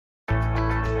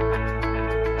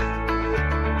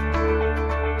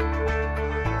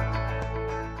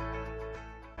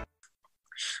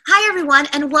everyone,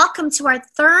 and welcome to our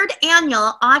third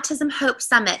annual Autism Hope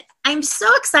Summit. I'm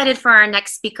so excited for our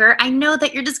next speaker. I know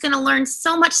that you're just going to learn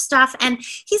so much stuff, and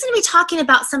he's going to be talking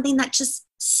about something that's just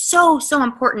so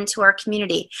important to our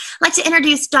community. I'd like to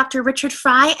introduce Dr. Richard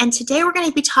Frye, and today we're going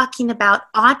to be talking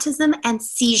about autism and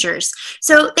seizures.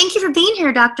 So thank you for being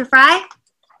here, Dr. Frye.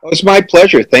 Well, it's my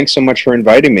pleasure. Thanks so much for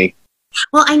inviting me.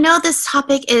 Well, I know this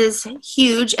topic is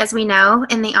huge, as we know,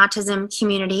 in the autism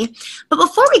community. But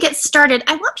before we get started,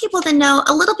 I want people to know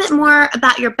a little bit more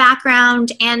about your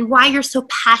background and why you're so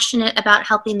passionate about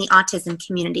helping the autism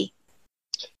community.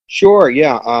 Sure,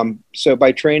 yeah. So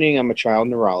by training, I'm a child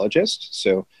neurologist.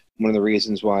 So one of the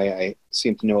reasons why I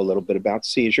seem to know a little bit about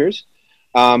seizures.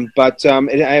 But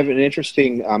I have an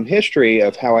interesting history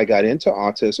of how I got into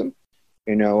autism.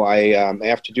 You know,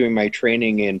 after doing my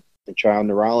training in child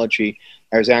neurology,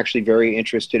 I was actually very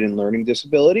interested in learning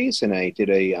disabilities, and I did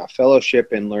a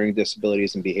fellowship in learning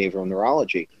disabilities and behavioral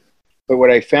neurology. But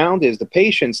what I found is the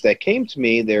patients that came to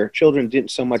me, their children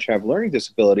didn't so much have learning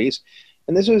disabilities,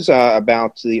 and this was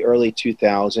about the early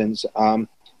 2000s,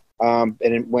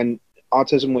 and when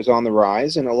autism was on the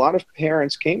rise, and a lot of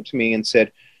parents came to me and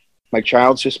said, my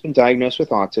child's just been diagnosed with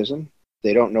autism.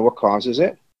 They don't know what causes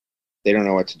it. They don't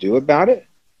know what to do about it.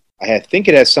 I think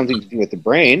it has something to do with the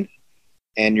brain,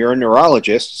 and you're a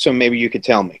neurologist, so maybe you could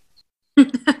tell me.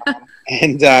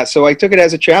 So I took it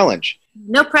as a challenge.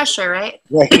 No pressure, right?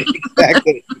 Right,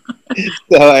 exactly.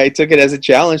 So I took it as a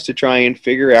challenge to try and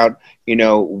figure out, you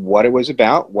know, what it was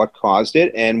about, what caused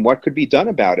it, and what could be done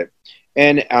about it.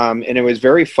 And it was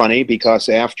very funny because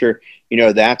after, you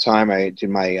know, that time I did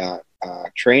my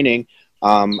training,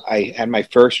 I had my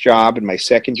first job and my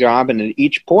second job, and at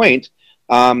each point,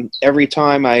 every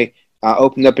time I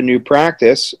opened up a new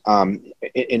practice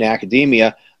in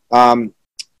academia,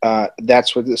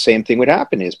 that's what the same thing would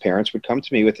happen is parents would come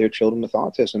to me with their children with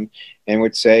autism and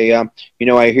would say, you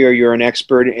know, I hear you're an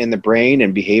expert in the brain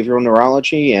and behavioral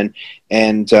neurology, and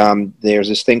there's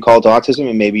this thing called autism,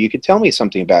 and maybe you could tell me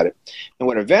something about it. And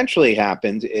what eventually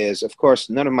happened is, of course,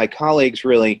 none of my colleagues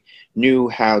really knew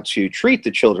how to treat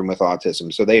the children with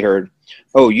autism. So they heard,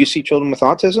 oh, you see children with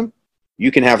autism? You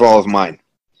can have all of mine.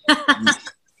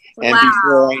 And wow.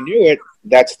 Before I knew it,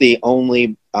 that's the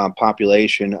only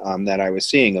population that I was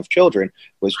seeing of children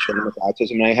was children with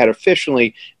autism. And I had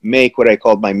officially make what I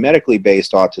called my medically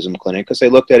based autism clinic because I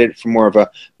looked at it from more of a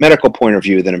medical point of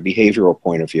view than a behavioral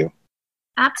point of view.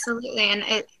 Absolutely. And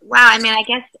wow, I mean, I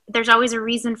guess there's always a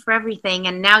reason for everything.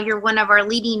 And now you're one of our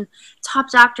leading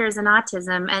top doctors in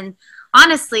autism. And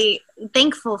honestly,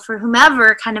 thankful for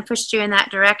whomever kind of pushed you in that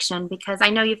direction, because I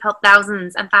know you've helped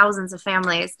thousands and thousands of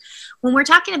families. When we're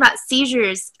talking about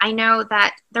seizures, I know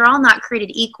that they're all not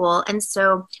created equal. And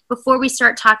so before we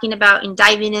start talking about and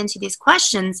diving into these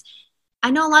questions, I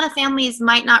know a lot of families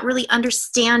might not really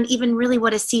understand even really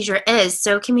what a seizure is.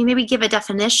 So can we maybe give a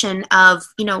definition of,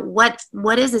 you know, what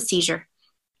is a seizure?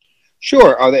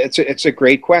 Sure. Oh, it's a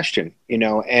great question, you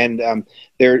know, and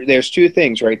there's two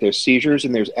things, right? There's seizures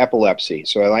and there's epilepsy.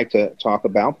 So I like to talk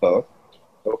about both.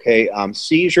 Okay,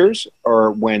 seizures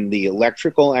are when the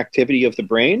electrical activity of the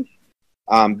brain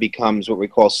becomes what we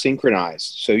call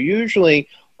synchronized. So usually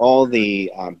all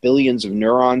the billions of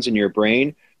neurons in your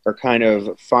brain are kind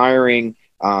of firing,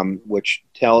 which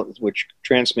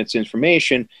transmits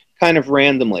information kind of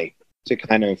randomly to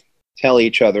kind of tell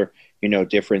each other, you know,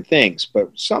 different things. But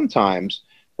sometimes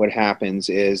what happens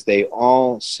is they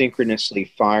all synchronously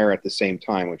fire at the same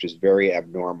time, which is very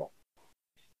abnormal.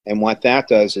 And what that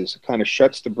does is it kind of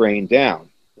shuts the brain down,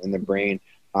 and the brain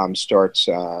starts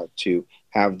to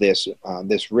have this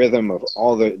rhythm of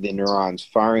all the neurons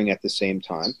firing at the same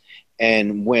time.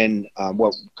 And when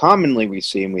what commonly we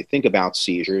see, and we think about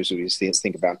seizures, we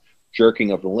think about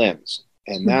jerking of the limbs.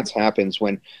 And that happens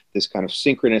when this kind of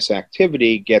synchronous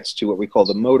activity gets to what we call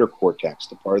the motor cortex,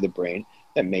 the part of the brain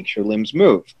that makes your limbs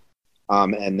move.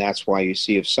 And that's why you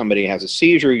see if somebody has a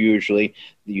seizure, usually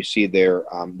you see their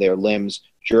limbs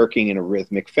jerking in a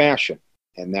rhythmic fashion.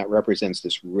 And that represents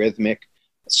this rhythmic,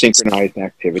 synchronized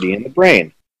activity in the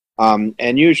brain.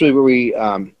 And usually what we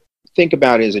think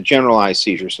about is a generalized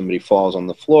seizure. Somebody falls on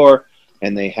the floor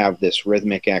and they have this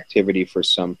rhythmic activity for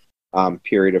some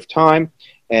period of time.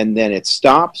 And then it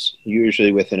stops,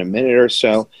 usually within a minute or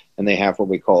so, and they have what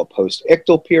we call a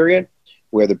post-ictal period,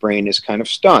 where the brain is kind of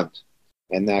stunned,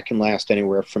 and that can last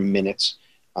anywhere from minutes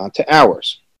to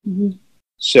hours. Mm-hmm.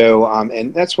 So,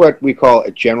 and that's what we call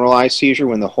a generalized seizure,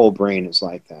 when the whole brain is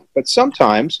like that. But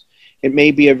sometimes it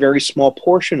may be a very small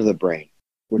portion of the brain,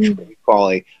 which we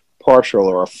call a partial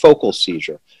or a focal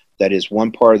seizure. That is,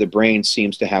 one part of the brain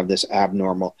seems to have this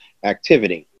abnormal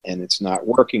activity, and it's not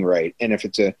working right. And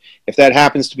if that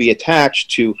happens to be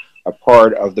attached to a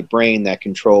part of the brain that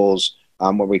controls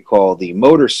what we call the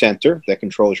motor center that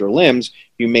controls your limbs,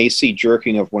 you may see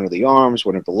jerking of one of the arms,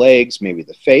 one of the legs, maybe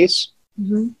the face.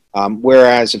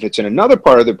 Whereas if it's in another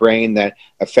part of the brain that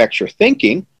affects your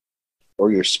thinking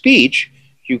or your speech,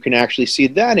 you can actually see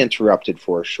that interrupted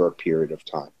for a short period of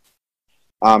time.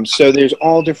 So there's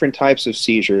all different types of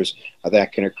seizures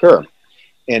that can occur.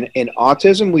 And in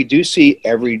autism, we do see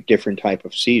every different type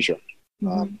of seizure.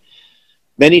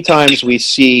 Many times we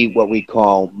see what we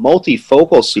call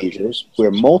multifocal seizures,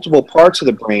 where multiple parts of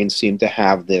the brain seem to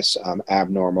have this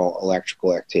abnormal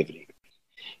electrical activity.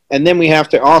 And then we have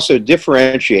to also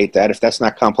differentiate that, if that's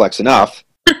not complex enough,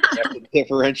 we have to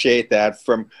differentiate that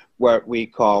from what we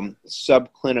call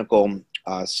subclinical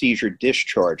seizure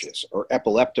discharges or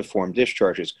epileptiform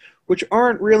discharges, which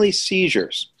aren't really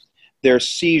seizures. They're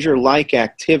seizure-like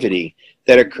activity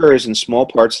that occurs in small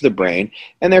parts of the brain,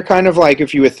 and they're kind of like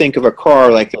if you would think of a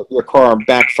car, like your car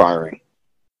backfiring.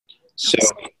 So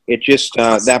it just,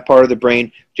 that part of the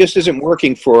brain just isn't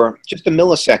working for just a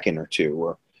millisecond or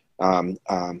two,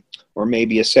 or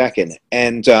maybe a second.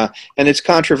 And it's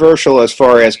controversial as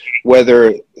far as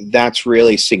whether that's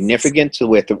really significant to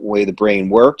the way the brain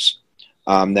works.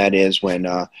 That is when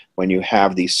you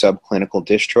have these subclinical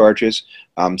discharges.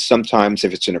 Sometimes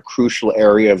if it's in a crucial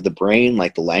area of the brain,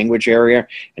 like the language area,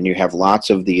 and you have lots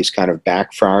of these kind of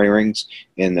backfirings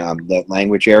in the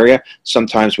language area,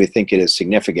 sometimes we think it is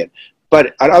significant.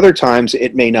 But at other times,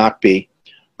 it may not be.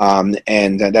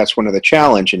 And that's one of the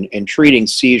challenge in treating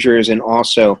seizures and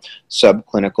also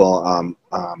subclinical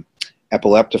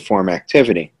epileptiform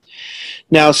activity.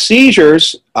 Now,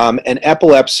 seizures and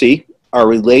epilepsy are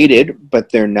related,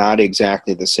 but they're not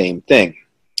exactly the same thing.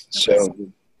 So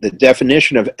the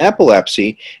definition of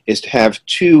epilepsy is to have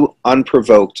two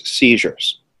unprovoked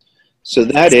seizures. So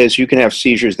that is, you can have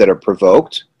seizures that are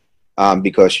provoked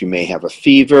because you may have a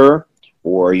fever,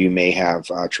 or you may have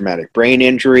traumatic brain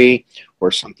injury,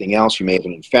 or something else. You may have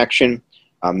an infection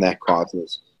that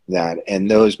causes that, and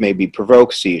those may be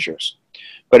provoked seizures.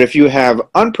 But if you have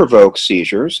unprovoked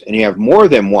seizures, and you have more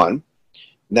than one,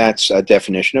 that's a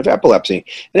definition of epilepsy.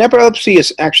 And epilepsy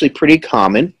is actually pretty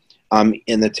common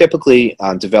in the typically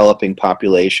developing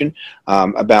population.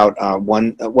 Probably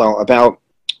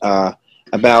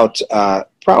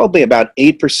about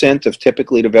 8% of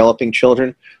typically developing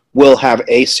children will have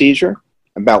a seizure.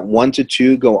 About 1 to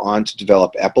 2 go on to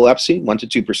develop epilepsy. 1 to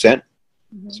 2%.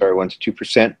 Sorry, 1 to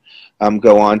 2%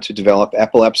 go on to develop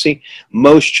epilepsy.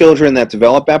 Most children that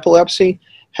develop epilepsy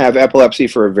have epilepsy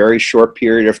for a very short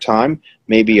period of time,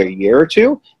 maybe a year or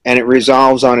two, and it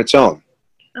resolves on its own.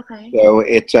 Okay.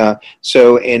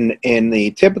 So in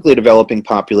the typically developing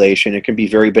population, it can be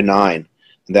very benign,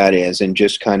 that is, and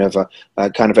just kind of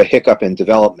a hiccup in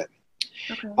development.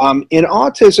 Okay. In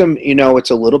autism, you know,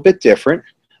 it's a little bit different.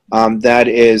 That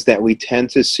is that we tend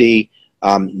to see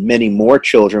many more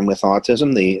children with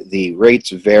autism. The rates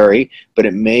vary, but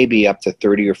it may be up to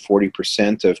 30 or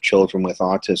 40% of children with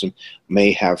autism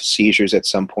may have seizures at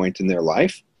some point in their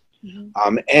life.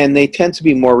 And they tend to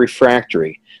be more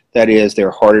refractory. That is,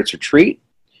 they're harder to treat,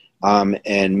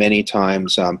 and many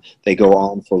times they go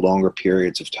on for longer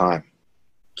periods of time.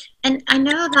 And I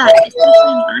know that,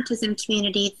 especially in the autism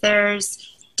community, there's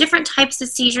different types of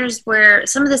seizures where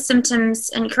some of the symptoms,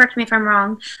 and correct me if I'm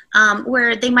wrong,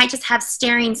 where they might just have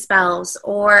staring spells,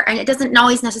 and it doesn't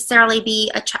always necessarily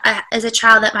be as a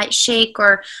child that might shake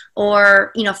or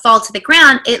you know, fall to the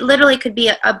ground. It literally could be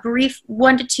a brief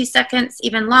 1 to 2 seconds,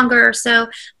 even longer or so,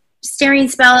 staring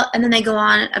spell, and then they go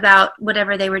on about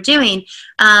whatever they were doing.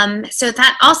 So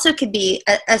that also could be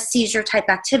a seizure type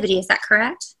activity. Is that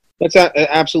correct? That's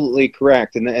absolutely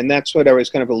correct, and that's what I was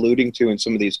kind of alluding to in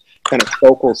some of these kind of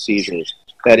focal seizures.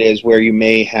 That is, where you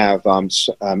may have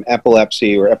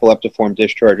epilepsy or epileptiform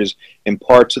discharges in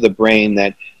parts of the brain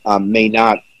that may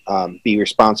not be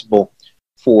responsible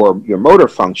for your motor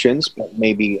functions, but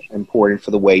may be important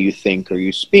for the way you think or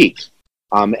you speak.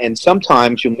 And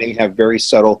sometimes you may have very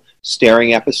subtle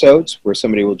staring episodes where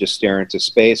somebody will just stare into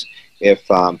space. If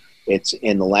it's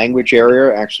in the language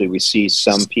area, actually we see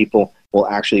some people will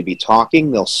actually be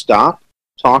talking. They'll stop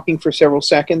talking for several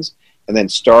seconds and then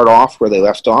start off where they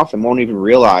left off and won't even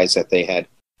realize that they had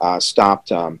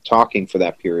stopped talking for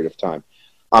that period of time.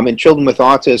 In children with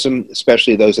autism,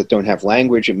 especially those that don't have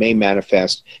language, it may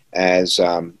manifest as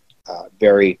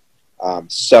very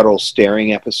subtle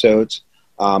staring episodes.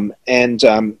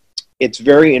 It's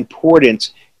very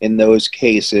important in those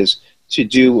cases to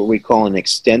do what we call an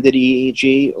extended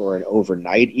EEG or an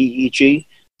overnight EEG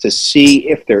to see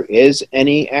if there is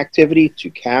any activity,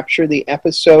 to capture the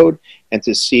episode, and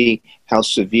to see how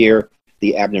severe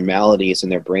the abnormalities in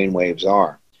their brain waves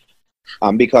are.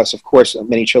 because, of course,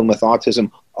 many children with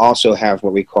autism also have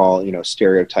what we call,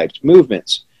 stereotyped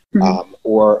movements,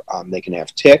 or they can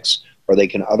have tics, or they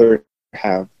can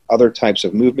have other types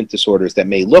of movement disorders that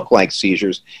may look like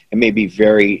seizures and may be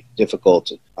very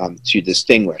difficult to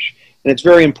distinguish. And it's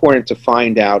very important to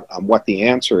find out what the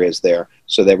answer is there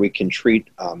so that we can treat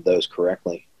those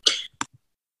correctly.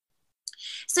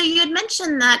 So you had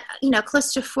mentioned that,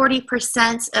 close to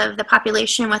 40% of the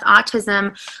population with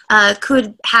autism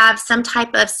could have some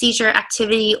type of seizure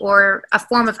activity or a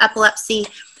form of epilepsy.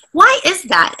 Why is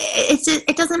that?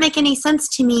 It doesn't make any sense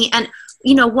to me, and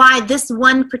why this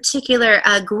one particular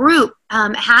group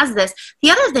has this. The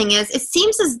other thing is, it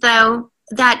seems as though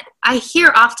that I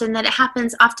hear often that it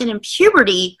happens often in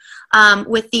puberty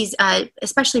with these,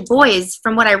 especially boys,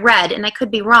 from what I read, and I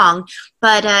could be wrong,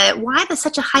 but why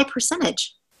such a high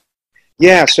percentage?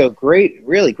 Yeah, so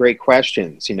really great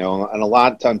questions, and a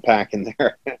lot to unpack in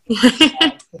there.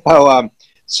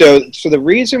 So the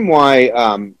reason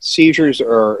why seizures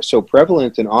are so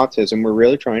prevalent in autism, we're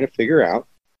really trying to figure out.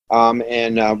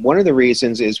 And one of the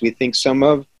reasons is we think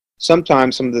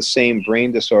sometimes some of the same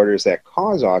brain disorders that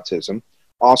cause autism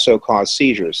also cause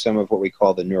seizures, some of what we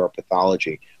call the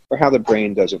neuropathology, or how the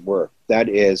brain doesn't work. That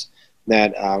is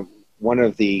that one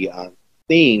of the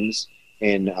themes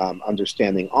in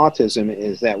understanding autism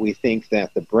is that we think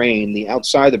that the brain, the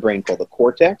outside the brain called the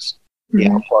cortex, the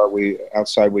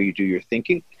outside where you do your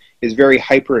thinking, is very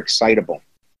hyperexcitable,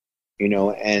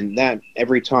 and that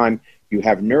every time you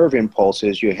have nerve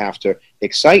impulses, you have to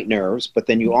excite nerves, but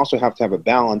then you also have to have a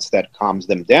balance that calms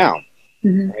them down,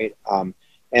 right?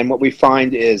 And what we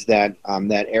find is that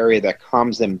that area that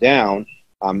calms them down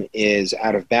is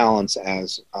out of balance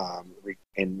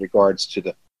in regards to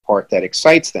the part that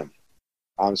excites them.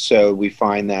 So we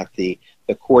find that the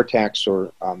cortex,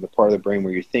 or the part of the brain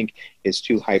where you think, is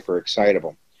too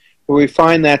hyperexcitable. But we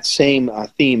find that same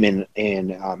theme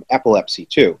in epilepsy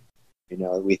too.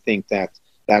 We think that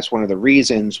that's one of the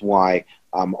reasons why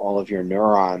all of your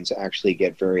neurons actually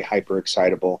get very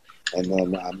hyperexcitable, and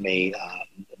then may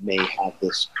have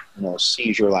this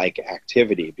seizure-like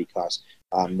activity because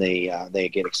they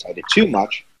get excited too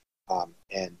much,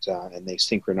 and they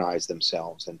synchronize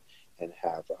themselves and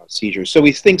have seizures. So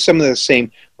we think some of the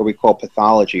same, what we call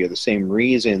pathology, or the same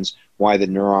reasons why the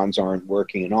neurons aren't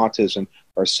working in autism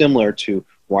are similar to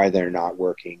why they're not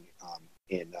working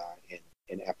in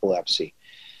epilepsy.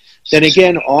 Then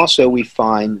again, also we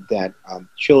find that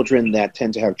children that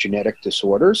tend to have genetic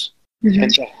disorders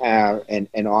tend to have, and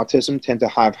autism tend to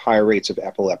have higher rates of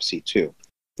epilepsy too.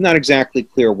 Not exactly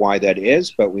clear why that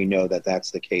is, but we know that that's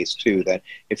the case too, that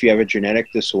if you have a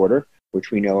genetic disorder,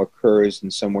 which we know occurs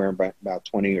in somewhere about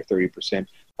 20 or 30%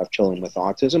 of children with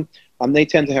autism, they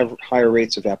tend to have higher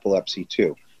rates of epilepsy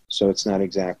too. So it's not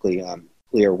exactly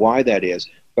clear why that is,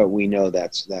 but we know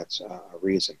that's a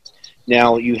reason.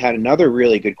 Now, you had another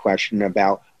really good question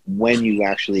about when you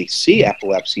actually see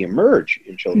epilepsy emerge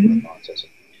in children with autism.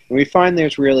 And we find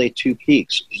there's really two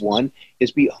peaks. One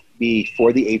is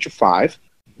before the age of 5,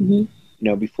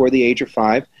 before the age of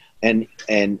 5,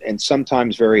 and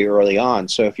sometimes very early on.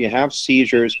 So if you have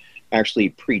seizures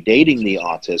actually predating the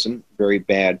autism, very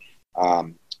bad,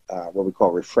 what we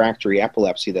call refractory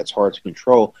epilepsy that's hard to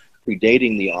control,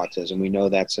 predating the autism, we know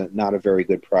that's not a very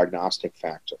good prognostic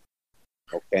factor.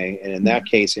 Okay, and in that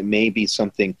case, it may be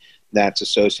something that's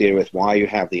associated with why you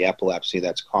have the epilepsy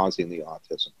that's causing the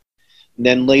autism. And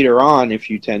then later on, if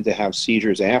you tend to have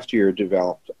seizures after you've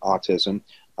developed autism,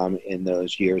 in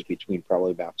those years between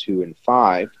probably about 2 and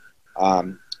 5,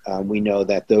 we know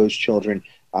that those children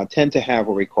tend to have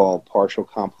what we call partial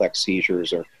complex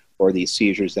seizures, or these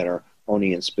seizures that are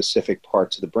only in specific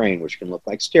parts of the brain, which can look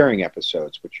like staring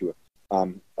episodes, which you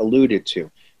alluded to.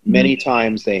 Many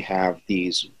times they have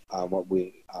these, what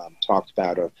we talked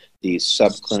about, of these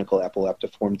subclinical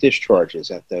epileptiform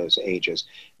discharges at those ages.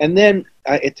 And then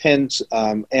it tends,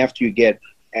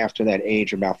 after that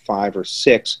age, about 5 or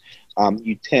 6,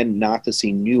 you tend not to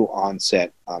see new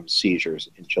onset seizures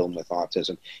in children with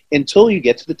autism until you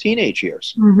get to the teenage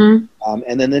years.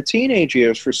 And then the teenage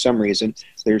years, for some reason,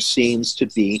 there seems to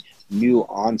be new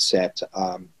onset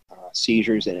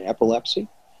seizures in epilepsy.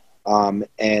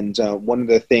 And one of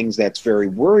the things that's very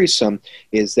worrisome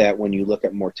is that when you look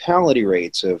at mortality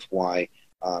rates of why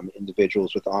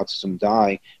individuals with autism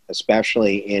die,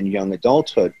 especially in young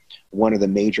adulthood, one of the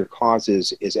major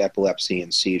causes is epilepsy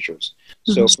and seizures.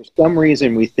 So for some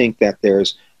reason, we think that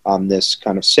there's this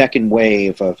kind of second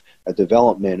wave of a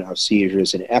development of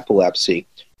seizures in epilepsy.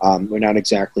 We're not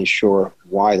exactly sure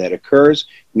why that occurs.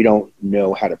 We don't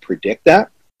know how to predict that.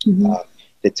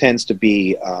 that tends to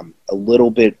be a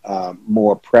little bit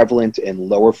more prevalent in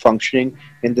lower functioning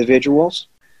individuals.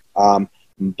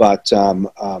 But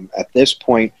at this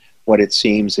point, what it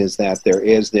seems is that there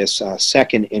is this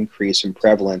second increase in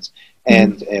prevalence,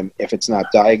 and if it's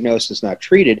not diagnosed, it's not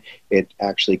treated, it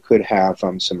actually could have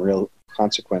some real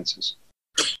consequences.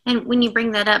 And when you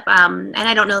bring that up, and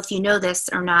I don't know if you know this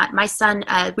or not, my son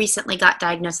recently got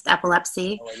diagnosed with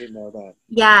epilepsy. Oh, I didn't know that.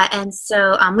 Yeah, and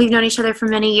so we've known each other for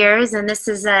many years, and this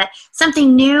is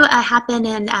something new happened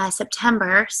in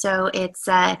September. So it's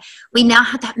we now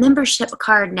have that membership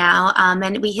card now,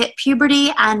 and we hit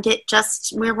puberty, and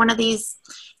we're one of these,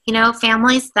 you know,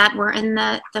 families that were in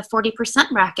the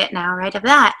 40% bracket now, right, of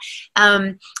that.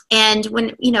 And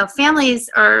when, you know, families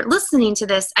are listening to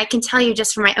this, I can tell you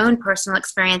just from my own personal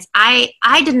experience, I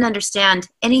didn't understand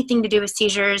anything to do with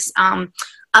seizures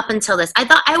up until this. I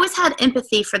thought I always had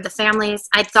empathy for the families.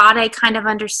 I thought I kind of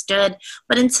understood,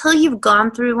 but until you've gone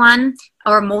through one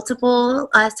or multiple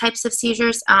types of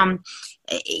seizures,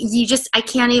 I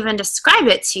can't even describe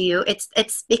it to you. It's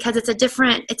because it's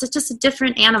just a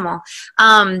different animal.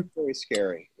 Very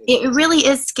scary. It really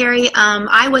is scary.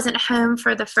 I wasn't home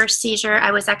for the first seizure.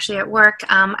 I was actually at work.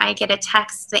 I get a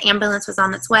text. The ambulance was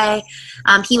on its way.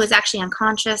 He was actually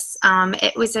unconscious.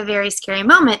 It was a very scary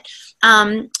moment.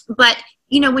 But,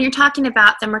 you know, when you're talking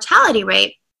about the mortality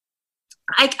rate,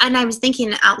 I was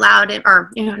thinking out loud, or,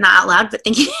 you know, not out loud, but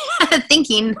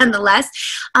thinking nonetheless.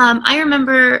 I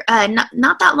remember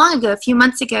not that long ago, a few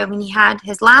months ago, when he had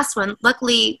his last one.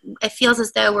 Luckily, it feels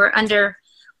as though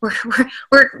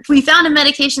we found a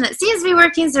medication that seems to be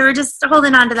working, so we're just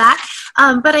holding on to that.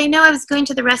 But I know I was going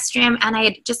to the restroom, and I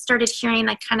had just started hearing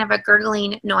like kind of a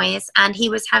gurgling noise, and he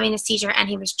was having a seizure, and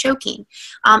he was choking.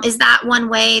 Is that one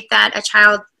way that a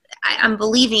child, I'm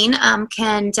believing,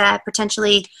 can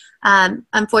potentially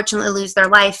unfortunately lose their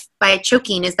life by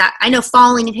choking? Is that, I know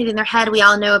falling and hitting their head, we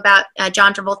all know about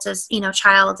John Travolta's, you know,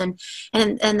 child and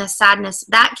the sadness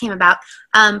that came about.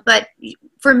 But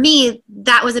for me,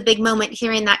 that was a big moment,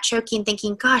 hearing that choking,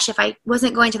 thinking, gosh, if I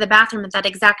wasn't going to the bathroom at that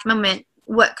exact moment,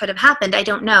 what could have happened? I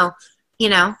don't know, you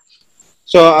know.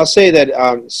 So I'll say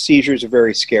that seizures are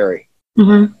very scary.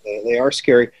 They are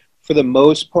scary. For the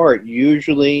most part,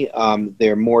 usually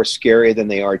they're more scary than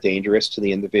they are dangerous to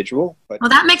the individual. But, well,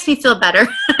 that makes me feel better.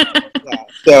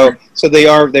 yeah, so they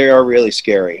are really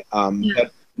scary.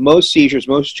 But most seizures,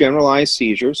 most generalized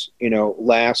seizures, you know,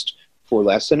 last for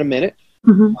less than a minute,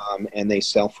 and they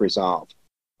self-resolve.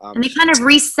 And they kind of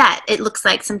reset, it looks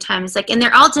like sometimes. Like, and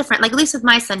they're all different. Like, at least with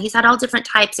my son, he's had all different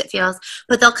types, it feels.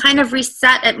 But they'll kind of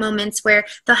reset at moments where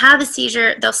they'll have a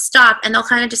seizure, they'll stop, and they'll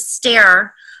kind of just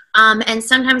stare. And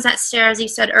sometimes that stare, as you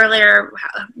said earlier,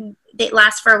 they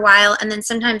last for a while, and then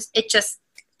sometimes it just,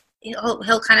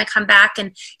 he'll kind of come back,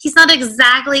 and he's not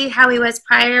exactly how he was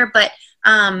prior, but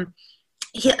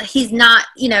he's not,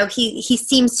 you know, he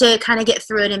seems to kind of get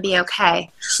through it and be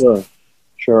okay.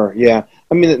 Sure, yeah.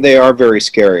 I mean, they are very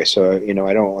scary, so, you know,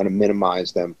 I don't want to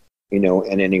minimize them, you know,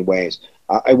 in any ways.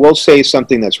 I will say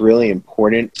something that's really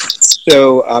important.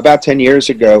 So about 10 years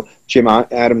ago, Jim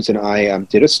Adams and I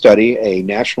did a study, a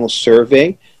national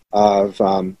survey of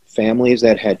families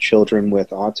that had children with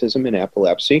autism and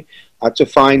epilepsy to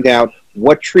find out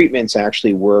what treatments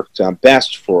actually worked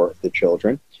best for the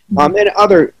children, and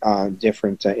other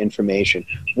different information.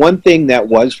 One thing that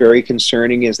was very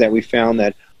concerning is that we found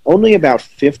that only about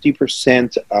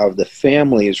 50% of the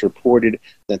families reported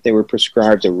that they were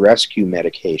prescribed a rescue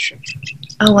medication.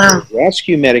 Oh, wow. So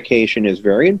rescue medication is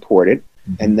very important,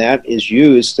 and that is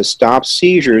used to stop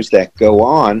seizures that go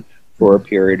on for a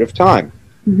period of time.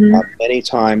 Many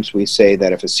times we say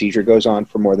that if a seizure goes on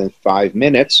for more than 5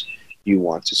 minutes, you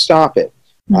want to stop it.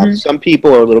 Some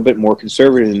people are a little bit more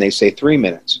conservative, and they say 3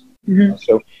 minutes.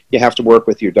 So you have to work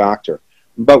with your doctor.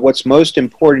 But what's most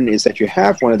important is that you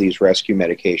have one of these rescue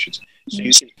medications, so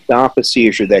you can stop a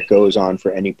seizure that goes on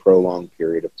for any prolonged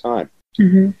period of time.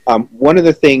 One of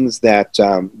the things that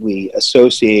we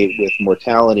associate with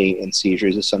mortality in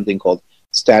seizures is something called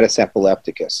status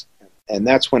epilepticus. And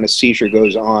that's when a seizure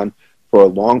goes on for a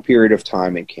long period of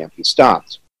time and can't be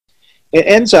stopped. It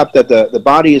ends up that the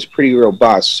body is pretty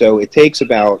robust, so it takes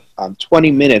about 20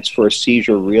 minutes for a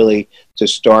seizure really to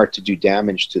start to do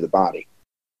damage to the body,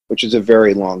 which is a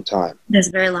very long time. That's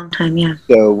a very long time, yeah.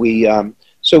 So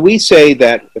we say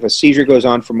that if a seizure goes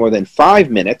on for more than 5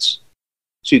 minutes,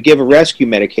 to give a rescue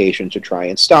medication to try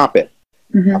and stop it.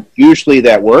 Usually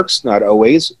that works, not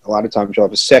always. A lot of times you'll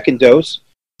have a second dose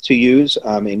to use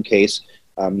in case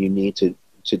you need to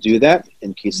do that,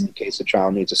 in case the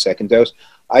child needs a second dose.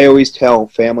 I always tell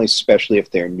families, especially if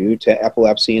they're new to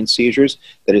epilepsy and seizures,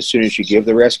 that as soon as you give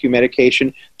the rescue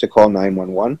medication, to call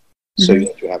 911. So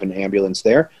you have an ambulance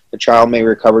there. The child may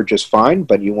recover just fine,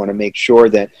 but you want to make sure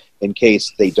that in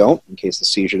case they don't, in case the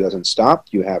seizure doesn't stop,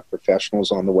 you have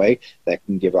professionals on the way that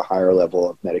can give a higher level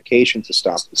of medication to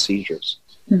stop the seizures.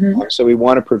 So we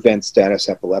want to prevent status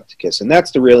epilepticus, and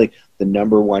that's really the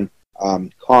number one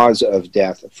cause of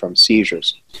death from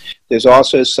seizures. There's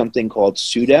also something called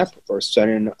SUDEP, or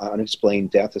sudden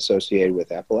unexplained death associated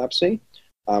with epilepsy,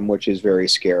 which is very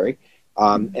scary.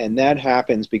 And that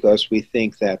happens because we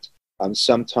think that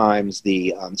sometimes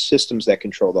the systems that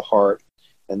control the heart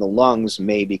and the lungs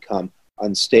may become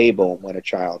unstable when a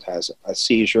child has a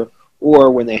seizure,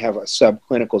 or when they have a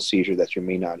subclinical seizure that you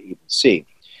may not even see.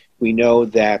 We know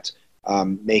that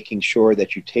making sure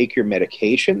that you take your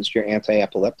medications, your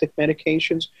anti-epileptic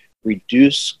medications,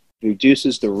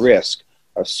 reduces the risk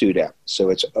of SUDEP. So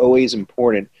it's always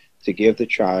important to give the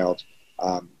child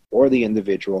or the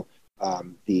individual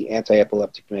the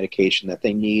anti-epileptic medication that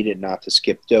they need, and not to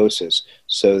skip doses,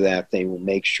 so that they will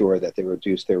make sure that they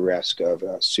reduce their risk of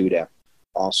SUDEP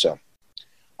also.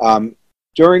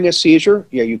 During a seizure,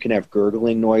 you can have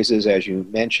gurgling noises, as you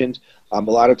mentioned. A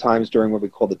lot of times during what we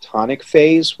call the tonic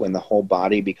phase, when the whole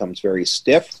body becomes very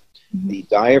stiff, the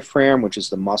diaphragm, which is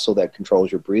the muscle that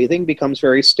controls your breathing, becomes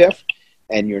very stiff,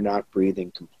 and you're not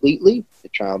breathing completely. The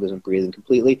child isn't breathing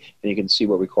completely, and you can see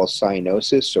what we call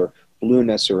cyanosis, or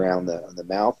blueness around the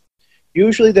mouth.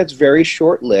 Usually that's very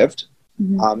short-lived,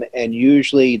 and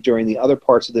usually during the other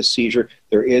parts of the seizure,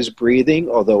 there is breathing,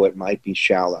 although it might be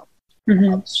shallow.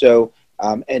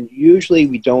 And usually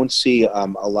we don't see a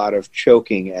lot of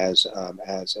choking as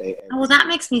a... Well, that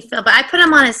makes me feel, but I put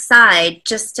him on his side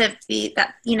just to be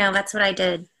that, that's what I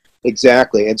did.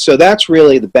 Exactly. And so that's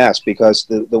really the best, because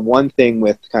the one thing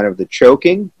with kind of the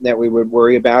choking that we would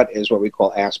worry about is what we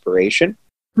call aspiration.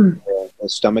 The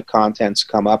stomach contents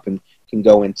come up and can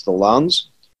go into the lungs,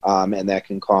 and that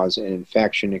can cause an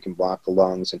infection. It can block the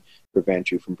lungs and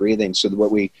prevent you from breathing. So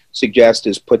what we suggest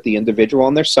is put the individual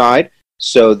on their side,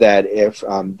 so that if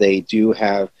they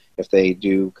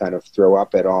do kind of throw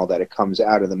up at all, that it comes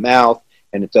out of the mouth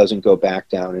and it doesn't go back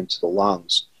down into the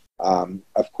lungs.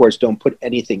 Of course, don't put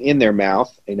anything in their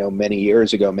mouth. Many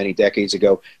years ago, many decades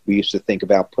ago, we used to think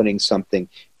about putting something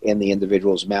in the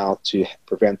individual's mouth to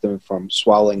prevent them from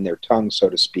swallowing their tongue, so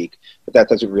to speak, but that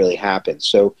doesn't really happen.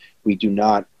 So we do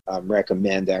not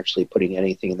recommend actually putting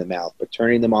anything in the mouth, but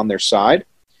turning them on their side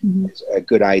is a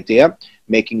good idea.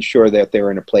 Making sure that they're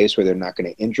in a place where they're not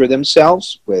going to injure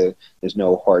themselves, where there's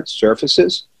no hard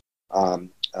surfaces.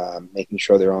 Making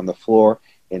sure they're on the floor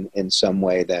in some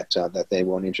way that they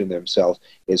won't injure themselves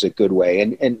is a good way.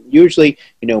 And usually,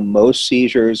 most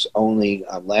seizures only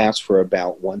last for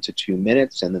about 1 to 2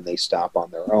 minutes, and then they stop on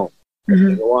their own. If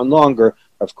they go on longer,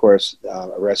 of course,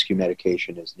 a rescue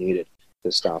medication is needed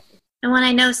to stop them. And when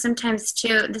I know sometimes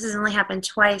too, this has only happened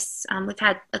twice. We've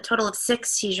had a total of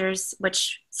 6 seizures,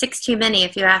 which 6 too many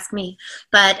if you ask me.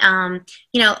 But,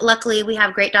 luckily we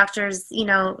have great doctors,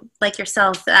 like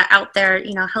yourself out there,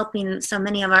 helping so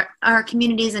many of our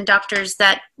communities, and doctors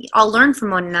that all learn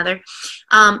from one another.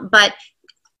 But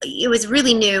it was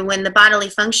really new when the bodily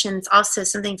functions, also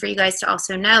something for you guys to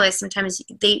also know, is sometimes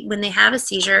when they have a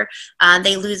seizure,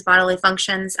 they lose bodily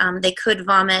functions. They could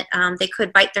vomit. They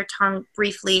could bite their tongue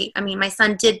briefly. I mean, my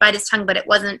son did bite his tongue, but it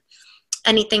wasn't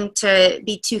anything to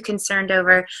be too concerned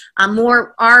over.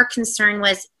 More our concern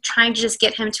was trying to just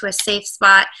get him to a safe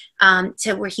spot,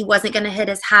 to where he wasn't going to hit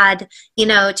his head,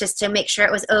 just to make sure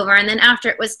it was over. And then after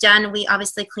it was done, we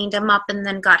obviously cleaned him up and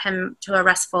then got him to a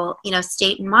restful,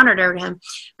 state and monitored him.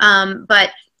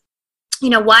 But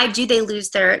why do they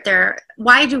lose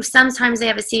why do sometimes they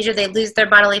have a seizure, they lose their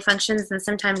bodily functions, and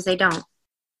sometimes they don't?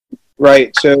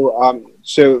 Right.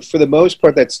 So for the most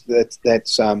part, that's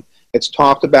it's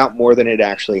talked about more than it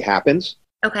actually happens.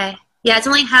 Okay. Yeah, it's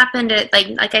only happened at,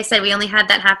 like I said, we only had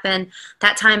that happen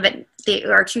that time,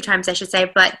 or 2 times I should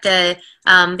say, but the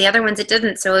other ones it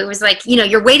didn't. So it was like,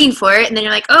 you're waiting for it, and then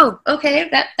you're like, oh, okay,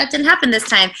 that didn't happen this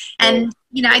time. And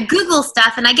I Google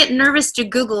stuff, and I get nervous to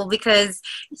Google because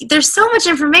there's so much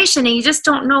information, and you just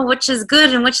don't know which is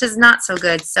good and which is not so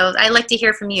good. So I like to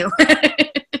hear from you.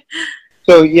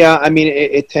 So yeah, I mean,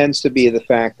 it tends to be the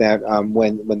fact that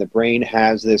when the brain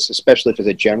has this, especially if it's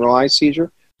a generalized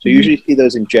seizure. So you usually see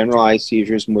those in generalized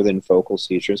seizures more than focal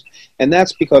seizures. And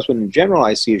that's because when in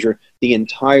generalized seizure, the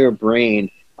entire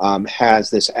brain has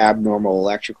this abnormal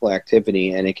electrical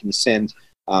activity, and it can send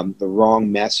the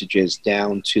wrong messages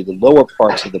down to the lower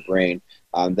parts of the brain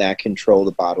that control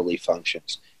the bodily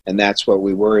functions. And that's what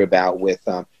we worry about with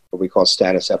what we call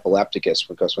status epilepticus,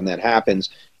 because when that happens,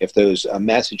 if those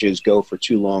messages go for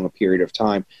too long a period of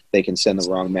time, they can send the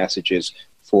wrong messages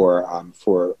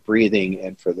for breathing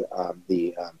and for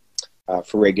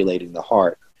for regulating the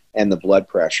heart and the blood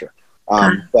pressure.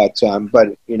 God.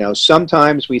 But you know,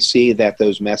 sometimes we see that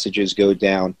those messages go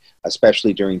down,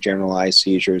 especially during generalized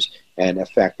seizures, and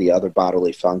affect the other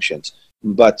bodily functions.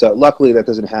 But luckily, that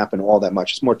doesn't happen all that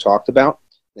much. It's more talked about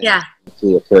than Yeah. it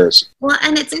actually occurs. Well,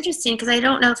 and it's interesting because I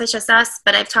don't know if it's just us,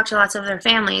 but I've talked to lots of other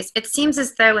families. It seems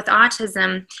as though with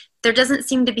autism, there doesn't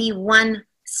seem to be one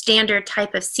standard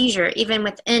type of seizure, even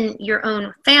within your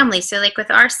own family. So, like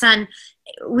with our son,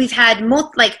 we've had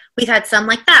we've had some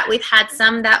like that. We've had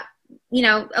some that, you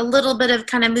know, a little bit of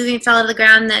kind of moving, fell to the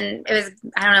ground, then it was,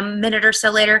 I don't know, a minute or so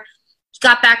later, he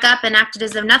got back up and acted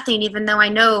as though nothing, even though I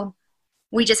know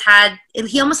we just had,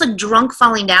 he almost looked drunk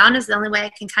falling down is the only way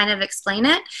I can kind of explain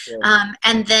it. Yeah.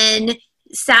 And then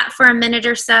sat for a minute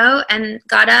or so and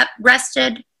got up,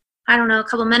 rested, I don't know, a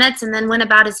couple minutes, and then went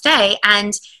about his day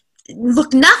and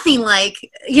looked nothing like,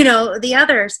 you know, the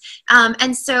others.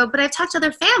 And so, but I've talked to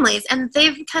other families and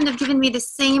they've kind of given me the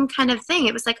same kind of thing.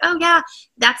 It was like, oh yeah,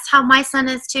 that's how my son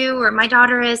is too, or my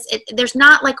daughter is. There's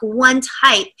not like one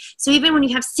type. So even when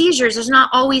you have seizures, there's not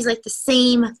always like the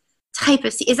same type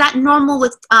of, is that normal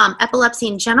with epilepsy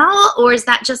in general, or is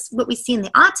that just what we see in the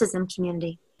autism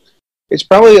community? It's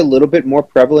probably a little bit more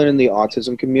prevalent in the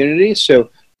autism community. So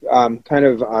kind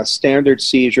of standard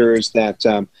seizures that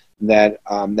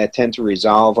tend to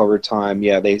resolve over time,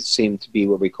 yeah, they seem to be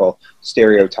what we call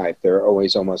stereotype. They're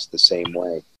always almost the same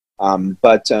way.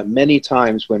 But many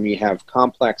times when we have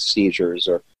complex seizures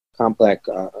or complex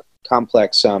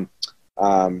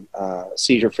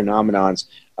seizure phenomenons,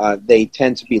 they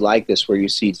tend to be like this, where you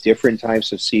see different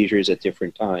types of seizures at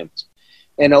different times.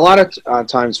 And a lot of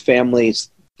times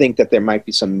families think that there might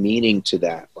be some meaning to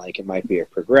that, like it might be a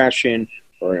progression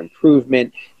or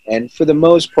improvement. And for the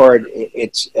most part,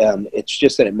 it's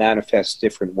just that it manifests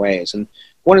different ways. And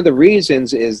one of the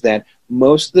reasons is that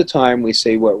most of the time we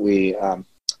say what we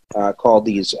call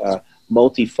these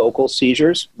multifocal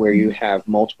seizures, where you have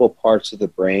multiple parts of the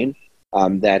brain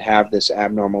that have this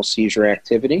abnormal seizure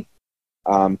activity.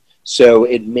 So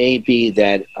it may be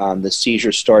that the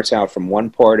seizure starts out from one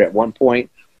part at one point,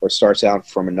 or starts out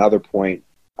from another point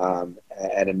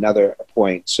at another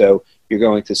point. So you're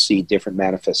going to see different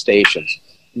manifestations.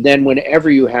 Then whenever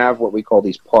you have what we call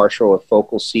these partial or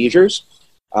focal seizures,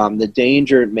 the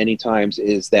danger many times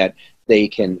is that they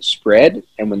can spread,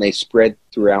 and when they spread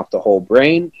throughout the whole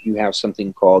brain, you have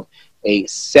something called a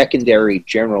secondary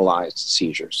generalized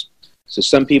seizures. So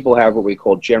some people have what we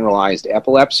call generalized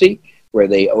epilepsy, where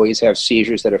they always have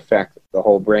seizures that affect the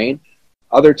whole brain.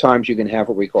 Other times you can have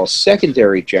what we call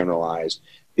secondary generalized,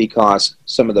 because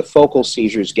some of the focal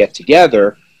seizures get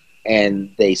together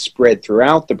and they spread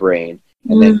throughout the brain,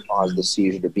 and then cause the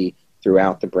seizure to be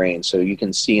throughout the brain. So you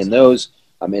can see in those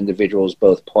individuals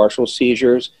both partial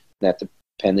seizures, that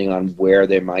depending on where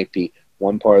there might be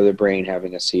one part of the brain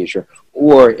having a seizure,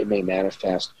 or it may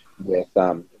manifest with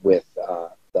the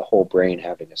whole brain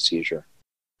having a seizure.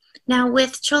 Now,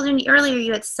 with children, earlier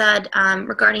you had said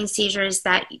regarding seizures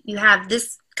that you have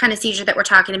this kind of seizure that we're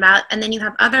talking about, and then you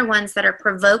have other ones that are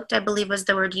provoked, I believe was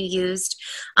the word you used.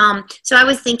 So I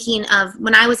was thinking of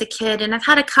when I was a kid, and I've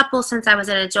had a couple since I was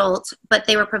an adult, but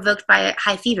they were provoked by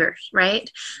high fever, right?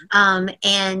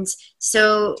 And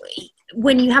so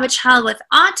when you have a child with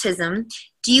autism,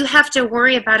 do you have to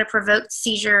worry about a provoked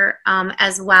seizure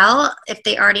as well if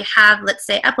they already have, let's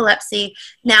say, epilepsy?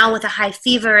 Now with a high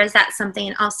fever, is that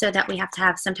something also that we have to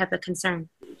have some type of concern?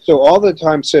 So all the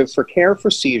time, so for care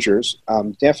for seizures,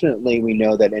 definitely we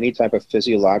know that any type of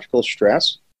physiological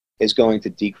stress is going to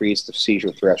decrease the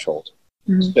seizure threshold.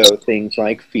 So things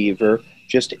like fever,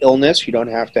 just illness, you don't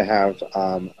have to have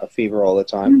a fever all the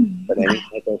time, but any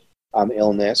type of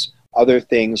illness, other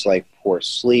things like poor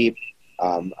sleep,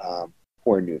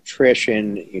 poor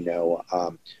nutrition, you know,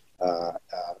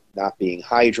 not being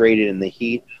hydrated in the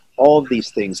heat, all of these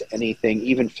things, anything,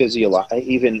 even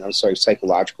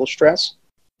psychological stress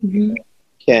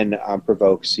can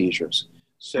provoke seizures.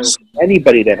 So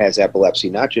anybody that has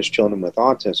epilepsy, not just children with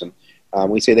autism,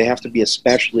 we say they have to be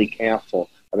especially careful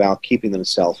about keeping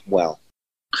themselves well.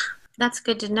 That's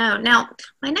good to know. Now,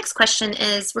 my next question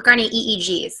is regarding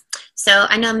EEGs. So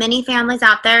I know many families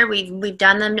out there, we've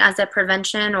done them as a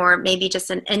prevention or maybe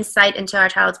just an insight into our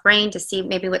child's brain to see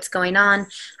maybe what's going on.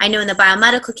 I know in the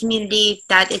biomedical community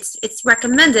that it's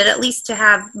recommended at least to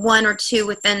have one or two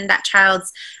within that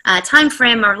child's time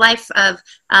frame or life of,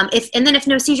 and then if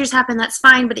no seizures happen, that's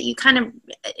fine. But you kind of,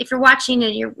 if you're watching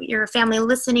and you're a family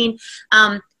listening,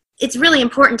 it's really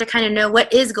important to kind of know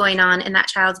what is going on in that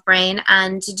child's brain,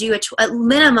 and to do a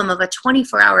minimum of a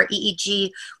 24-hour EEG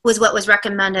was what was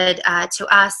recommended to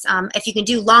us. If you can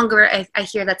do longer, I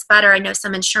hear that's better. I know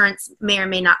some insurance may or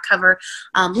may not cover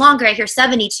longer. I hear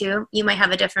 72. You might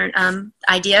have a different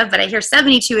idea, but I hear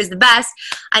 72 is the best.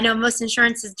 I know most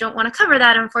insurances don't want to cover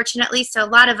that, unfortunately, so a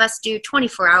lot of us do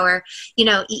 24-hour,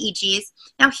 EEGs.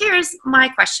 Now, here's my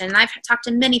question. I've talked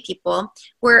to many people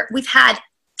where we've had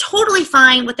totally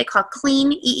fine, what they call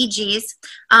clean EEGs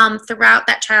throughout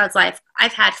that child's life.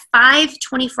 I've had 5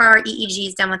 24-hour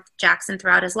EEGs done with Jackson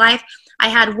throughout his life. I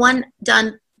had one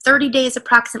done 30 days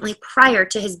approximately prior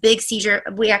to his big seizure.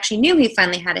 We actually knew he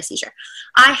finally had a seizure.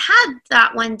 I had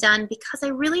that one done because I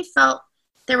really felt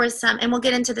there was some, and we'll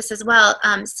get into this as well,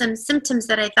 some symptoms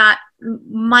that I thought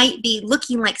might be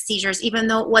looking like seizures, even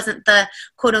though it wasn't the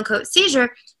quote-unquote seizure.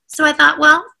 So I thought,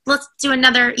 well, let's do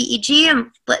another EEG and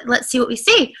let's see what we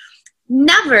see.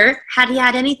 Never had he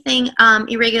had anything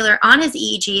irregular on his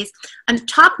EEGs. A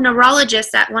top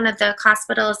neurologist at one of the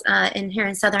hospitals here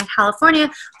in Southern California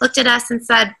looked at us and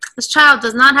said, this child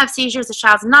does not have seizures. This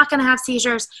child's not going to have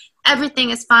seizures. Everything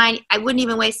is fine. I wouldn't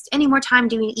even waste any more time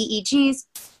doing EEGs.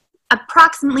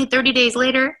 Approximately 30 days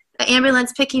later, the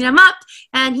ambulance picking him up,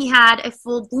 and he had a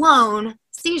full-blown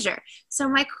seizure.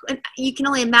 So you can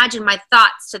only imagine my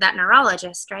thoughts to that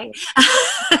neurologist, right?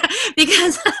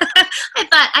 Because I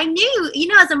thought, I knew,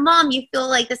 as a mom, you feel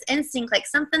like this instinct, like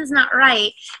something's not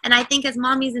right. And I think as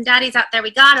mommies and daddies out there,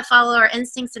 we got to follow our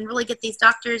instincts and really get these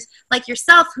doctors like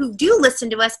yourself who do listen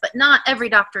to us, but not every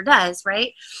doctor does,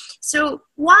 right? So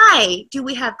why do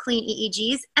we have clean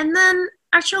EEGs? And then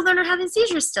our children are having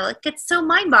seizures still. It gets so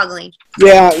mind-boggling.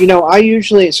 Yeah, I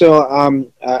usually,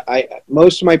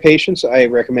 most of my patients, I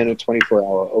recommend a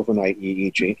 24-hour overnight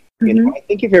EEG. Mm-hmm. I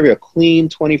think if you have a clean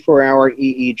 24-hour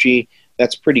EEG,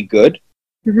 that's pretty good.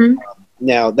 Mm-hmm.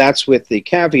 Now, that's with the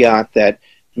caveat that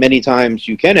many times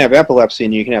you can have epilepsy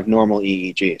and you can have normal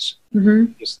EEGs.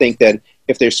 Mm-hmm. Just think that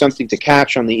if there's something to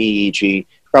catch on the EEG,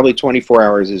 probably 24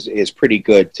 hours is pretty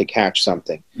good to catch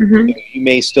something. Mm-hmm. You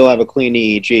may still have a clean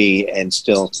EEG and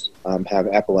still have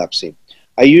epilepsy.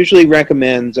 I usually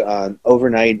recommend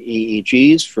overnight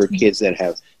EEGs for kids that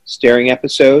have staring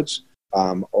episodes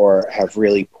or have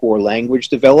really poor language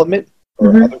development or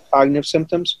Mm-hmm. other cognitive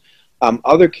symptoms.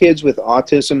 Other kids with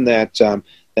autism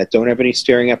that don't have any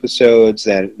staring episodes,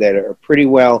 that are pretty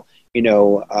well,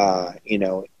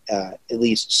 at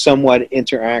least somewhat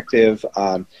interactive,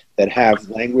 that have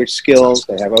language skills,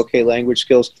 that have okay language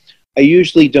skills. I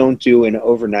usually don't do an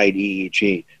overnight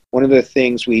EEG. One of the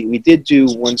things, we did do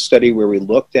one study where we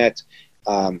looked at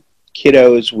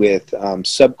kiddos with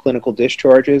subclinical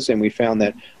discharges, and we found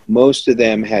that most of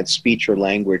them had speech or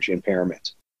language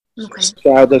impairment. Okay. So if the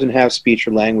child doesn't have speech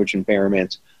or language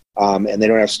impairment, and they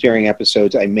don't have staring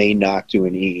episodes, I may not do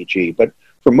an EEG. But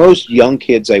for most young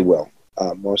kids, I will.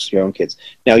 Most young kids.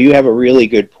 Now, you have a really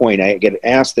good point. I get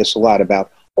asked this a lot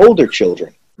about older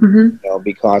children, Mm-hmm.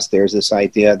 because there's this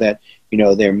idea that,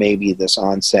 there may be this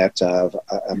onset of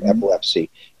epilepsy.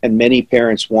 And many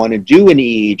parents want to do an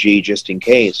EEG just in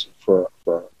case for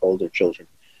older children.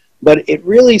 But it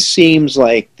really seems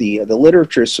like the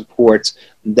literature supports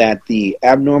that the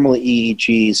abnormal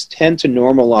EEGs tend to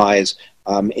normalize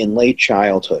in late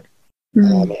childhood,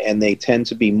 Mm-hmm. and they tend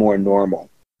to be more normal.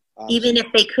 Even if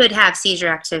they could have seizure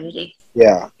activity.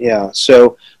 Yeah.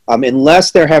 So unless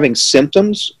they're having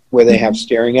symptoms where they have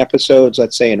staring episodes,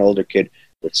 let's say an older kid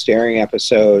with staring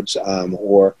episodes,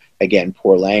 or again,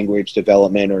 poor language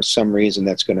development or some reason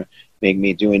that's going to make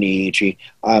me do an EEG,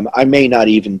 I may not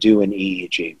even do an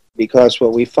EEG, because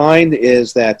what we find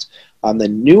is that the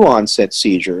new onset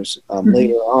seizures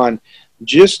later on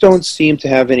just don't seem to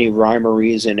have any rhyme or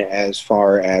reason as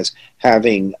far as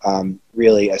having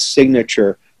really a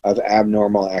signature of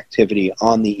abnormal activity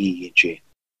on the EEG.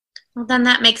 Well, then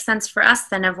that makes sense for us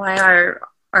then of why our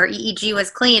EEG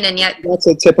was clean, and yet That's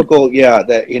a typical,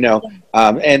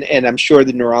 and I'm sure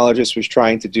the neurologist was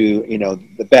trying to do,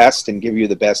 the best and give you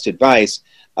the best advice.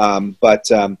 But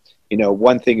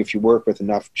one thing, if you work with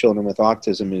enough children with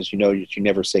autism, is that you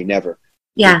never say never.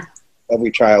 Yeah. Every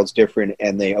child's different,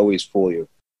 and they always fool you.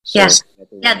 So,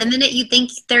 Yeah, the minute you think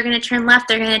they're going to turn left,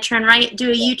 they're going to turn right, do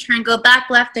a U-turn, go back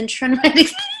left, and turn right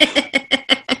again.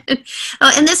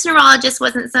 Oh, and this neurologist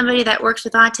wasn't somebody that works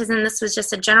with autism. This was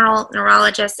just a general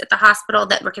neurologist at the hospital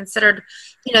that were considered,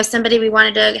 somebody we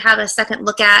wanted to have a second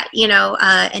look at,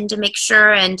 and to make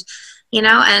sure, and,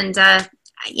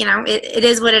 it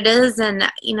is what it is, and,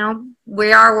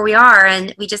 we are where we are,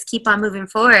 and we just keep on moving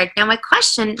forward. Now, my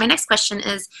next question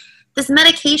is, this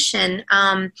medication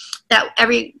that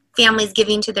families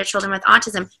giving to their children with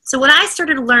autism. So when I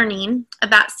started learning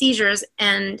about seizures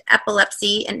and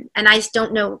epilepsy, and I just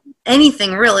don't know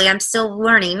anything really, I'm still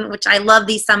learning, which I love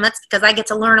these summits because I get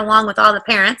to learn along with all the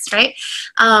parents, right?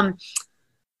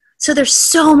 So there's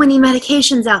so many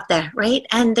medications out there, right?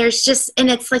 And there's just,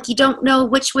 and it's like you don't know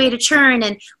which way to turn,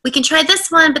 and we can try this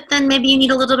one, but then maybe you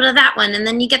need a little bit of that one, and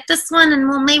then you get this one, and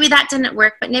well, maybe that didn't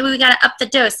work, but maybe we got to up the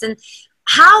dose. And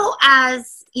how,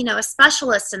 as you know, a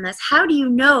specialist in this, how do you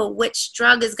know which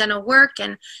drug is going to work,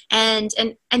 and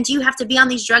do you have to be on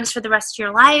these drugs for the rest of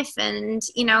your life, and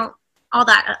you know, all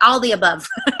that, all the above?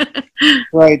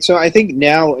 Right. So I think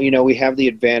now, you know, we have the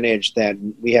advantage that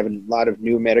we have a lot of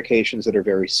new medications that are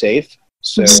very safe.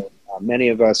 So many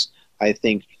of us, I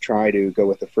think, try to go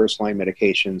with the first line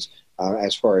medications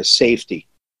as far as safety,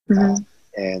 and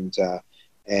that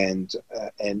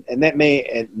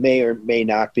may or may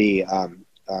not be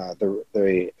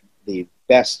the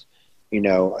best, you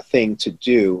know, thing to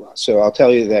do. So I'll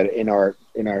tell you that in our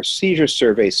seizure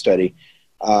survey study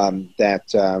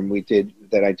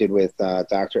that I did with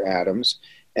Dr. Adams,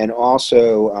 and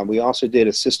also we also did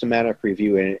a systematic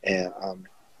review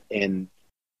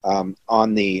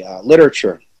on the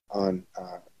literature on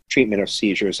treatment of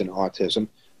seizures and autism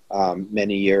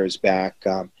many years back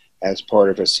as part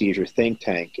of a seizure think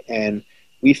tank, and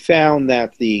we found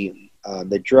that the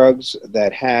drugs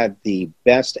that had the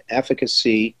best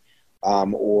efficacy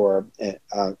or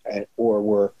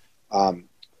were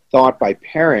thought by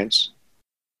parents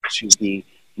to be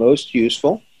most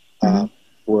useful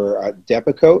were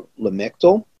Depakote,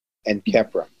 Lamictal, and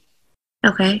Keppra.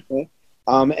 Okay.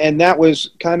 And that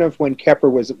was kind of when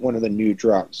Keppra was one of the new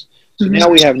drugs. So now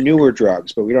we have newer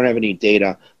drugs, but we don't have any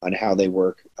data on how they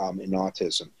work in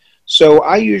autism. So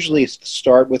I usually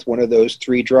start with one of those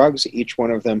three drugs. Each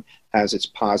one of them has its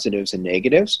positives and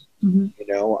negatives. You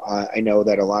know, I know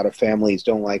that a lot of families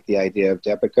don't like the idea of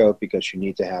Depakote because you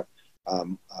need to have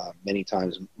many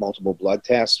times multiple blood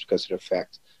tests because it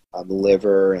affects the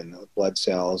liver and the blood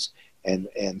cells and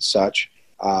such.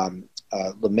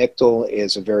 Lamictal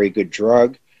is a very good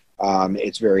drug.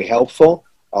 It's very helpful,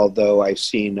 although I've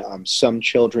seen some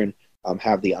children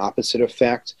have the opposite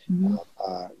effect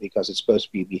because it's supposed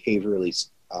to be behaviorally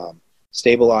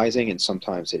stabilizing, and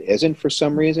sometimes it isn't for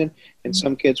some reason in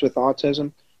some kids with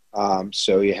autism.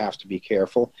 So you have to be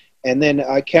careful. And then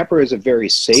Keppra is a very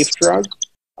safe drug,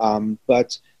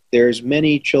 but there's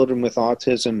many children with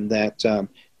autism that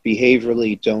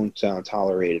behaviorally don't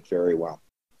tolerate it very well.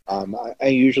 I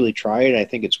usually try it. I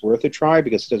think it's worth a try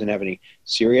because it doesn't have any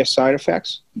serious side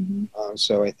effects.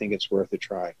 So I think it's worth a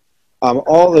try.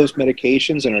 All those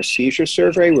medications in our seizure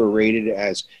survey were rated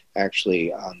as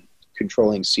actually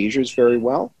controlling seizures very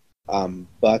well,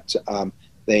 but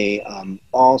they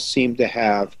all seem to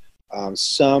have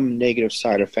some negative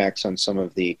side effects on some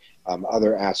of the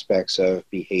other aspects of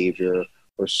behavior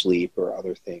or sleep or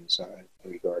other things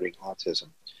regarding autism.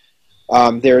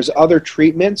 There's other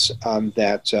treatments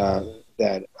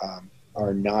that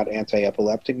are not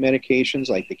anti-epileptic medications,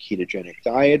 like the ketogenic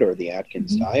diet or the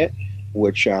Atkins diet,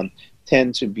 which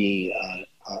tend to be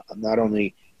not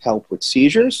only help with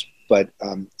seizures, but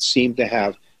seem to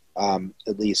have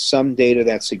at least some data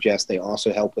that suggests they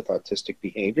also help with autistic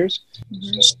behaviors.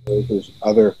 So there's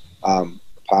other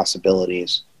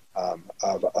possibilities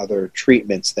of other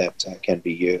treatments that can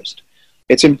be used.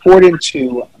 It's important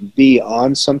to be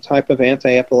on some type of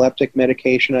anti-epileptic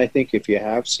medication, I think, if you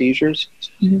have seizures,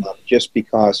 just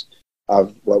because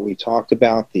of what we talked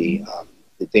about, the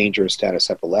danger of status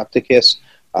epilepticus,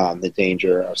 the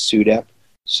danger of SUDEP.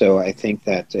 So I think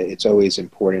that it's always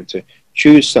important to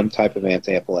choose some type of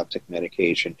anti-epileptic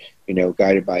medication, you know,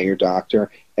 guided by your doctor.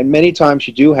 And many times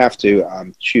you do have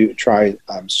to try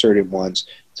certain ones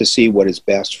to see what is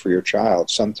best for your child.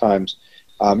 Sometimes,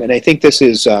 and I think this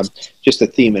is just a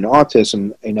theme in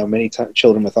autism, you know, many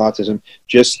children with autism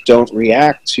just don't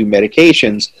react to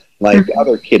medications like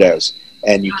other kiddos,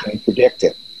 and you can't predict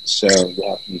it. So you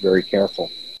have to be very careful.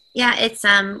 Yeah, it's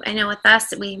I know with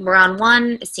us, we were on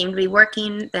one, it seemed to be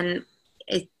working, then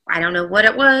I don't know what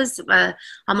it was,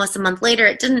 almost a month later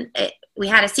it didn't, we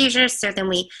had a seizure, so then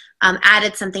we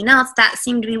added something else that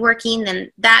seemed to be working, then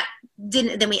that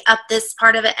didn't, then we upped this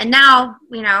part of it, and now,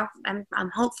 you know, I'm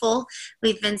hopeful.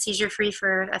 We've been seizure free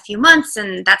for a few months,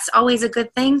 and that's always a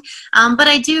good thing. But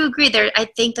I do agree there. I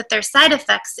think that there's side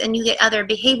effects, and you get other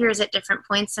behaviors at different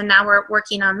points, and now we're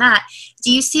working on that.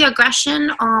 Do you see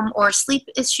aggression or sleep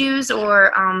issues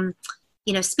or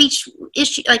you know, speech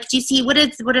issue? Like, do you see what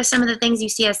are some of the things you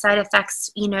see as side effects,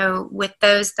 you know, with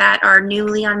those that are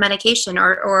newly on medication,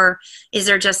 or is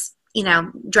there just, you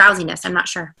know, drowsiness? I'm not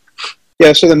sure.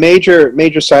 Yeah, so the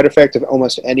major side effect of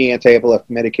almost any anti-epileptic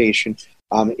medication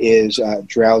is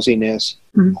drowsiness,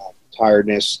 Mhm.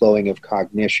 tiredness, slowing of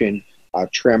cognition,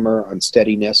 tremor,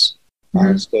 unsteadiness.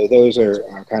 Mhm. So those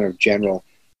are kind of general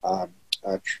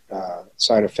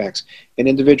side effects. In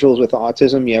individuals with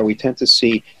autism, yeah, we tend to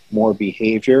see more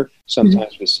behavior. Mhm.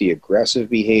 Sometimes we see aggressive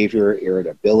behavior,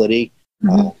 irritability,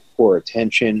 Mhm. poor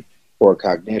attention, poor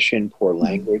cognition, poor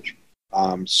language.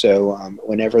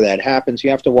 Whenever that happens, you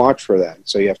have to watch for that.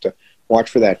 So you have to watch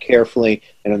for that carefully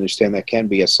and understand that can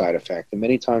be a side effect. And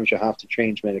many times you have to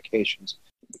change medications.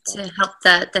 To help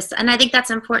this, and I think that's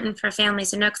important for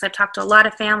families to know, because I've talked to a lot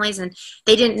of families and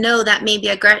they didn't know that maybe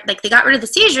like they got rid of the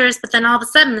seizures, but then all of a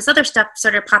sudden this other stuff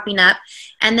started popping up,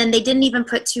 and then they didn't even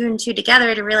put two and two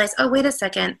together to realize, oh, wait a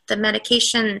second, the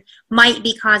medication might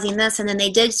be causing this. And then they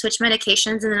did switch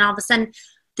medications, and then all of a sudden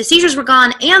the seizures were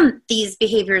gone and these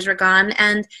behaviors were gone.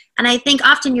 And I think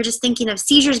often you're just thinking of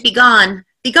seizures be gone,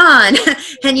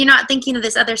 and you're not thinking of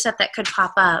this other stuff that could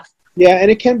pop up. Yeah,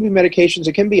 and it can be medications.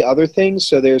 It can be other things.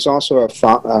 So there's also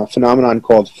a phenomenon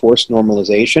called forced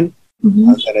normalization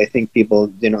Mm-hmm. that I think people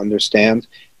didn't understand,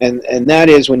 and that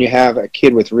is when you have a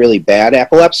kid with really bad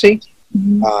epilepsy,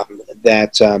 Mm-hmm.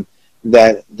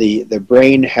 That the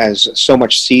brain has so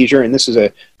much seizure, and this is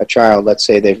a child. Let's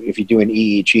say that if you do an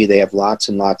EEG, they have lots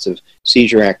and lots of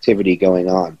seizure activity going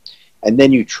on, and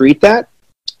then you treat that,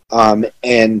 and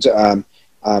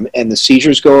the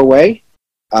seizures go away.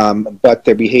 But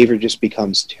their behavior just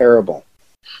becomes terrible.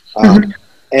 Mm-hmm.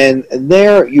 And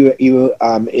there,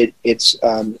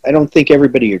 I don't think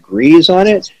everybody agrees on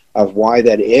it of why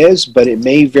that is, but it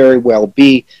may very well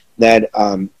be that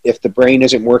if the brain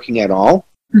isn't working at all,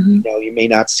 Mm-hmm. you may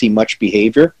not see much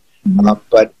behavior, Mm-hmm.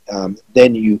 but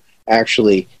then you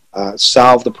actually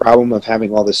solve the problem of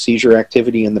having all the seizure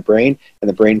activity in the brain, and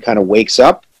the brain kind of wakes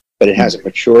up, but it hasn't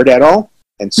matured at all,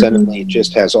 and suddenly it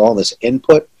just has all this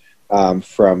input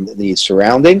from the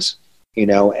surroundings,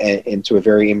 into a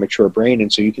very immature brain.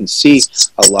 And so you can see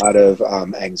a lot of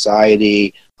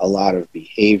anxiety, a lot of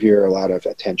behavior, a lot of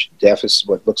attention deficit,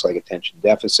 what looks like attention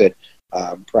deficit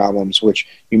problems, which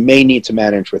you may need to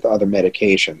manage with other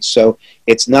medications. So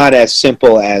it's not as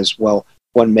simple as, well,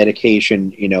 one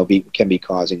medication, can be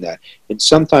causing that. And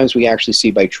sometimes we actually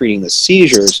see by treating the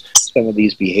seizures, some of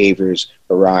these behaviors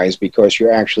arise because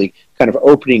you're actually kind of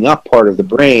opening up part of the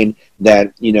brain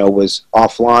that, was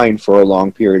offline for a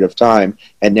long period of time,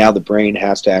 and now the brain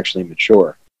has to actually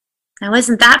mature. Now,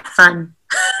 isn't that fun?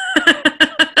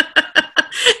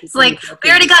 It's like, we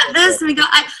already got this, and we go,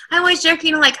 I'm always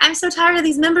joking, like, I'm so tired of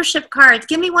these membership cards.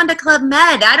 Give me one to Club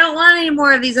Med. I don't want any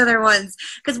more of these other ones.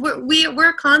 Because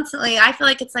we're constantly, I feel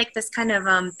like it's like this kind of,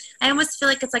 I almost feel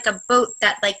like it's like a boat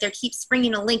that, like, they keep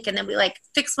springing a link, and then we, like,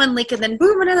 fix one link, and then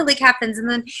boom, another link happens.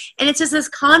 And it's just this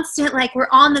constant, like, we're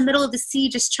on the middle of the sea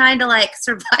just trying to, like,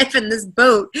 survive in this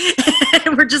boat.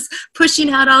 And we're just pushing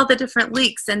out all the different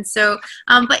leaks. And so,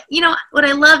 but, what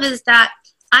I love is that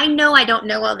I know I don't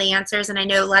know all the answers, and I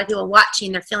know a lot of people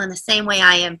watching, they're feeling the same way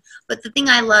I am. But the thing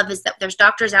I love is that there's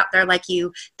doctors out there like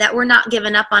you, that we're not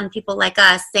giving up on people like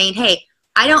us, saying, hey,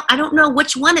 I don't know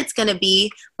which one it's going to be,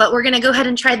 but we're going to go ahead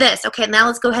and try this. Okay, now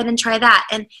let's go ahead and try that.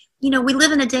 And we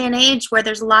live in a day and age where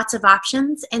there's lots of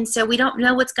options, and so we don't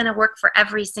know what's going to work for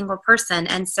every single person.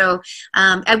 And so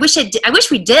I wish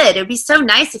we did. It would be so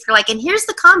nice if you're like, and here's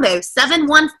the combo,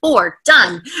 714,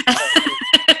 done.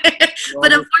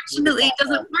 But unfortunately, it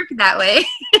doesn't work that way.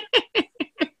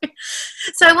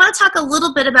 So I want to talk a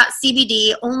little bit about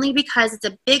CBD, only because it's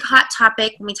a big hot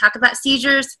topic. When we talk about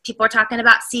seizures, people are talking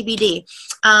about CBD.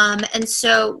 And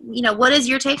so, what is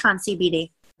your take on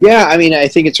CBD? Yeah, I mean, I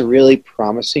think it's a really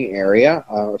promising area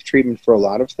of treatment for a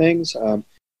lot of things.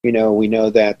 We know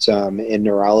that in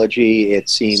neurology, it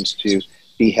seems to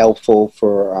be helpful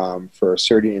for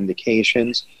certain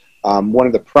indications. One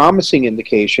of the promising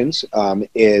indications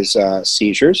is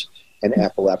seizures and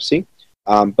epilepsy.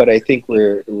 But I think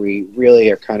we really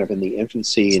are kind of in the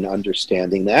infancy in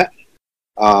understanding that.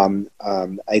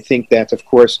 I think that, of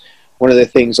course, one of the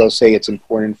things I'll say, it's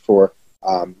important for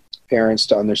parents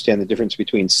to understand the difference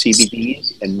between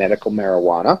CBD and medical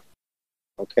marijuana.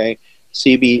 Okay,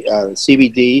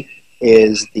 CBD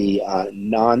is the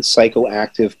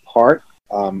non-psychoactive part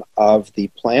of the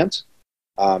plant,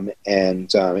 and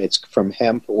it's from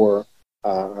hemp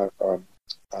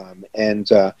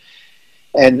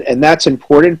and that's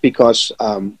important because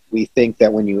we think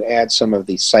that when you add some of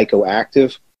the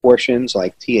psychoactive portions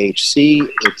like THC,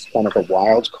 it's kind of a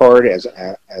wild card as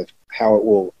how it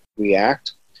will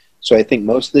react. So I think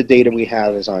most of the data we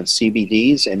have is on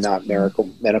CBDs and not medical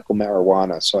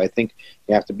marijuana. So I think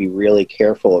you have to be really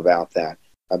careful about that.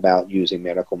 about using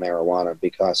medical marijuana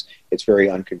because it's very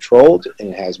uncontrolled and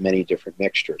it has many different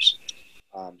mixtures.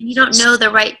 You don't know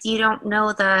you don't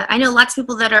know I know lots of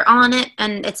people that are on it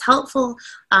and it's helpful.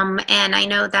 And I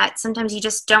know that sometimes you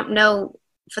just don't know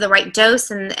for the right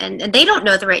dose and they don't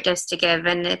know the right dose to give.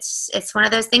 And it's one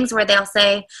of those things where they'll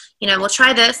say, we'll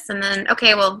try this and then,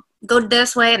 okay, well, go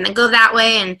this way and then go that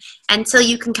way. And until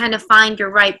you can kind of find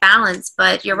your right balance.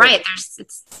 But you're right.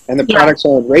 And the products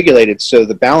aren't regulated. So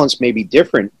the balance may be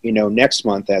different, next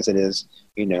month as it is,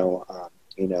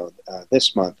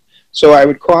 this month. So I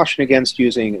would caution against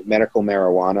using medical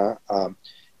marijuana. Now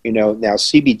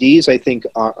CBDs I think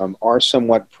are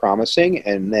somewhat promising,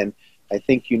 and then I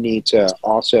think you need to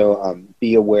also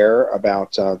be aware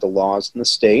about the laws in the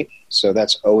state. So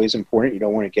that's always important. You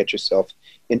don't want to get yourself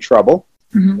in trouble,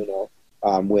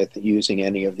 with using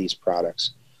any of these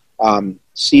products.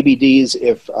 CBDs,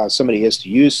 if somebody is to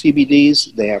use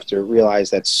CBDs, they have to realize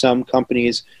that some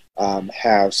companies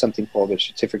have something called a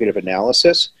certificate of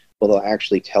analysis. Well, they'll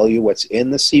actually tell you what's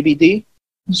in the CBD,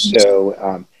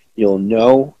 so you'll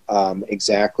know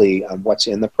exactly what's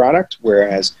in the product,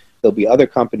 whereas there'll be other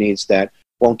companies that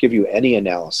won't give you any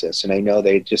analysis. And I know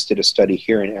they just did a study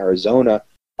here in Arizona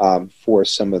for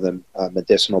some of the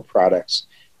medicinal products,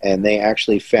 and they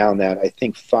actually found that I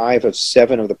think 5 of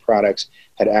 7 of the products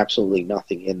had absolutely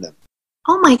nothing in them.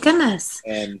 Oh my goodness!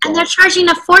 And they're charging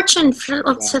a fortune for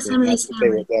some of these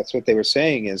families. That's what they were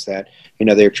saying, is that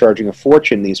they're charging a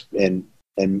fortune. These and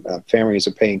families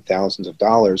are paying thousands of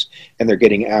dollars, and they're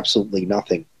getting absolutely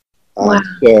nothing. Wow.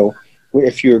 So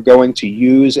if you're going to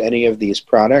use any of these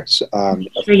products, of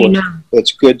course,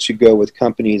 it's good to go with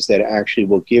companies that actually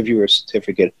will give you a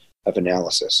certificate of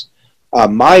analysis.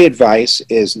 My advice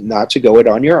is not to go it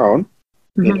on your own.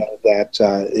 That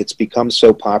it's become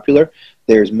so popular.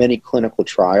 There's many clinical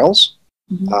trials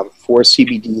for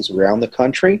CBDs around the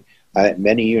country at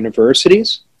many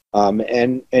universities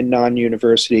and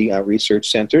non-university research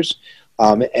centers.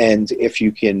 And if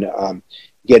you can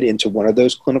get into one of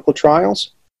those clinical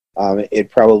trials,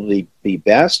 it'd probably be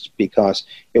best because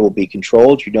it will be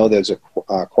controlled. There's a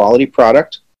quality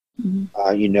product.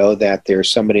 That there's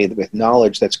somebody with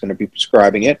knowledge that's going to be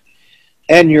prescribing it.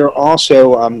 And you're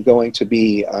also going to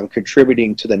be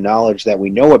contributing to the knowledge that we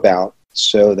know about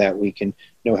so that we can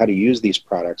know how to use these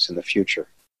products in the future.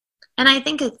 And I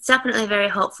think it's definitely very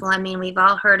hopeful. I mean, we've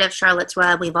all heard of Charlotte's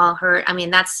Web. We've all heard,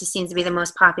 that just seems to be the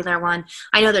most popular one.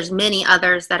 I know there's many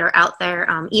others that are out there.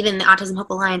 Even the Autism Hope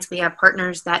Alliance, we have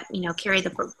partners that, carry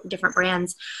the different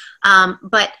brands.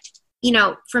 But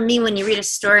for me, when you read a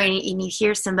story and you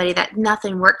hear somebody that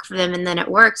nothing worked for them and then it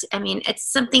worked,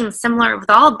 it's something similar with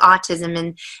all of autism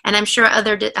and I'm sure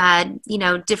other,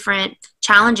 different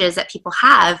challenges that people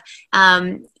have.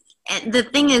 And the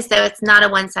thing is, though, it's not a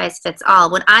one-size-fits-all.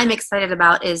 What I'm excited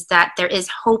about is that there is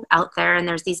hope out there and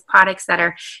there's these products that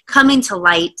are coming to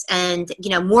light and,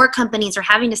 more companies are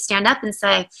having to stand up and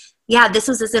say, yeah, this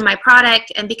was in my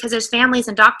product. And because there's families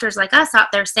and doctors like us out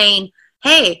there saying,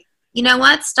 hey, you know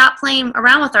what? Stop playing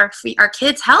around with our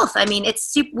kids' health.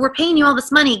 We're paying you all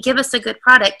this money. Give us a good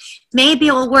product. Maybe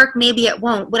it will work. Maybe it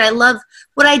won't. What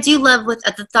I do love with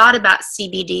the thought about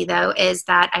CBD, though, is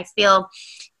that I feel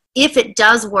if it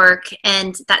does work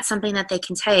and that's something that they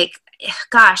can take,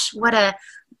 gosh,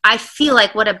 I feel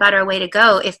like what a better way to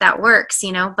go if that works,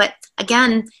 But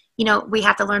again, we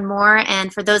have to learn more.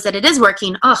 And for those that it is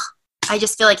working, I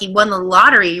just feel like you won the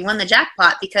lottery, you won the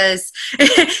jackpot, because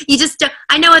you just don't.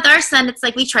 I know with our son, it's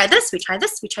like we try this,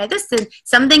 and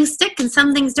some things stick and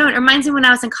some things don't. It reminds me when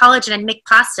I was in college and I'd make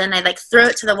pasta and I'd throw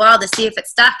it to the wall to see if it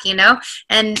stuck,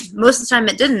 and most of the time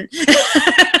it didn't.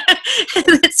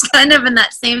 It's kind of in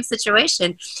that same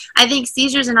situation. I think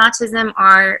seizures and autism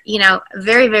are, a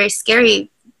very, very scary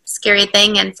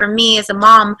thing. And for me as a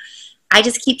mom, I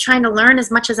just keep trying to learn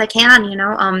as much as I can,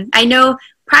 I know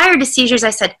prior to seizures, I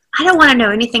said, I don't want to know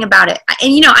anything about it.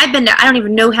 And, I've been to, I don't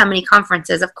even know how many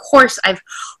conferences. Of course, I've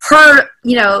heard,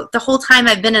 the whole time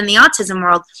I've been in the autism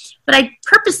world. But I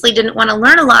purposely didn't want to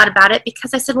learn a lot about it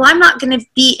because I said, well, I'm not going to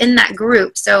be in that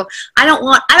group. So I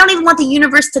don't even want the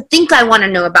universe to think I want to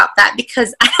know about that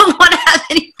because I don't want to have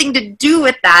anything to do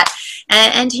with that.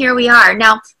 And here we are.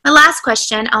 Now, my last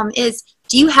question is,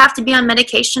 do you have to be on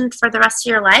medication for the rest of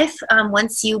your life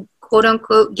once you quote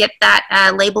unquote get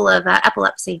that label of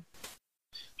epilepsy?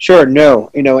 Sure, no,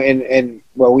 and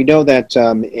well, we know that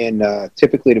in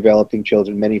typically developing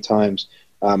children, many times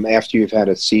after you've had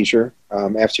a seizure,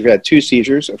 after you've had 2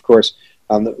 seizures, of course,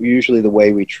 usually the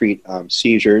way we treat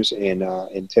seizures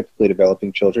in typically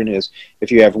developing children is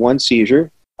if you have 1 seizure,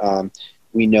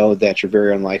 we know that you're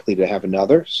very unlikely to have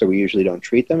another, so we usually don't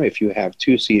treat them. If you have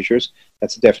 2 seizures,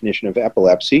 that's the definition of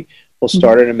epilepsy. we'll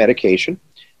start on a medication,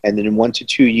 and then in 1 to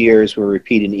 2 years, we'll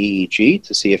repeat an EEG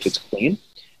to see if it's clean.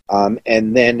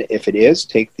 And then if it is,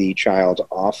 take the child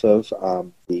off of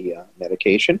the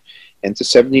medication, and to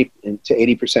 70 to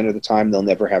 80% of the time, they'll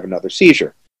never have another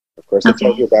seizure. Of course, I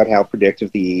told you about how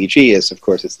predictive the EEG is. Of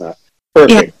course, it's not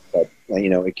perfect, but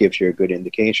it gives you a good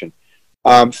indication.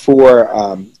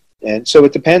 And so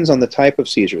it depends on the type of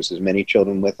seizures. There's many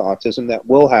children with autism that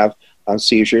will have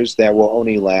seizures that will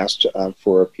only last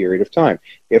for a period of time.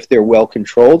 If they're well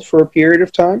controlled for a period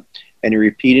of time, and you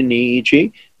repeat an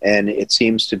EEG, and it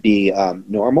seems to be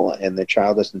normal, and the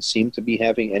child doesn't seem to be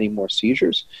having any more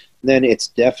seizures, then it's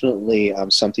definitely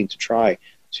something to try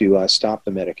to stop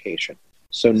the medication.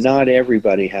 So not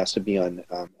everybody has to be on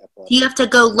epilepsy. Do you have to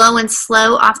go low and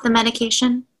slow off the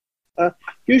medication?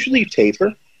 Usually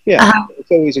taper. Yeah,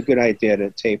 it's always a good idea to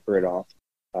taper it off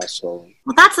slowly.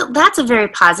 Well, that's a very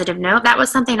positive note. That was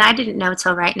something I didn't know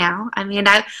till right now. I mean,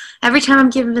 every time I'm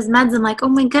giving his meds, I'm like, oh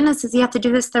my goodness, does he have to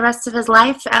do this the rest of his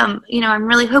life? I'm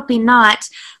really hoping not.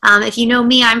 If you know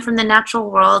me, I'm from the natural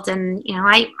world, and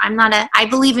I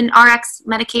believe in RX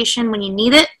medication when you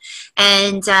need it,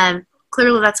 and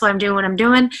clearly that's why I'm doing what I'm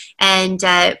doing. And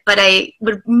but I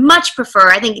would much prefer,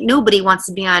 I think nobody wants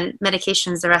to be on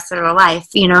medications the rest of their life,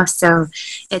 so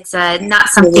it's not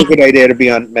something. It's a good idea to be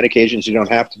on medications you don't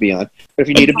have to be on. But if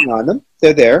you need to be on them,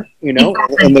 they're there,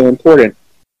 Exactly. and they're important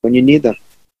when you need them.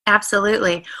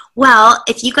 Absolutely. Well,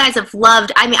 if you guys have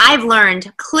loved, I've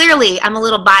learned, clearly I'm a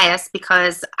little biased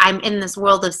because I'm in this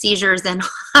world of seizures and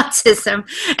autism,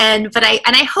 but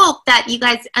I hope that you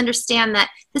guys understand that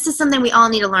this is something we all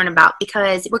need to learn about,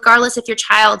 because regardless if your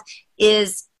child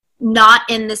is not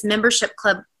in this membership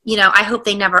club, I hope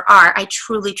they never are. I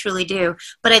truly, truly do.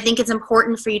 But I think it's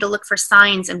important for you to look for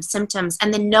signs and symptoms,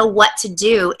 and then know what to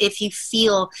do if you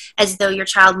feel as though your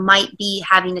child might be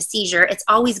having a seizure. It's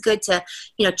always good to,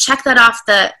 check that off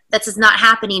the "this is not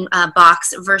happening"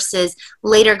 box, versus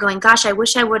later going, gosh, I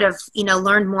wish I would have,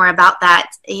 learned more about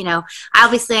that.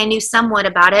 Obviously I knew somewhat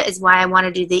about it, is why I want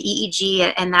to do the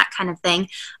EEG and that kind of thing.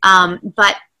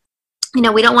 But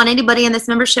we don't want anybody in this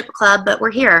membership club, but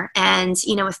we're here. And,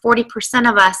 with 40%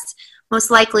 of us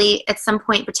most likely at some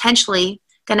point potentially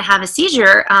going to have a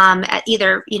seizure at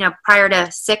either, prior to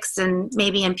 6 and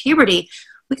maybe in puberty,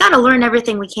 we got to learn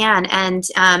everything we can. And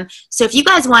so if you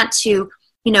guys want to,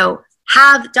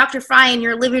 have Dr. Frye in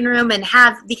your living room and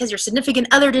because your significant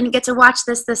other didn't get to watch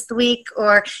this week,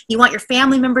 or you want your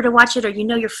family member to watch it, or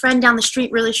your friend down the street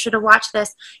really should have watched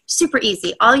this, super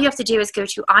easy. All you have to do is go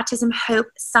to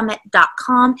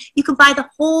autismhopesummit.com. You can buy the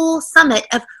whole summit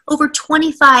of over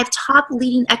 25 top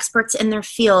leading experts in their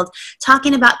field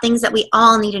talking about things that we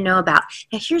all need to know about.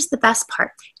 Now, here's the best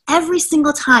part. Every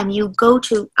single time you go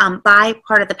to buy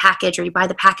part of the package, or you buy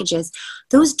the packages,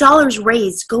 those dollars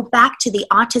raised go back to the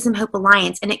Autism Hope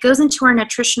Alliance, and it goes into our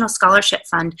nutritional scholarship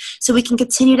fund, so we can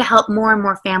continue to help more and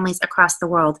more families across the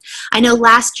world. I know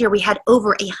last year we had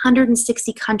over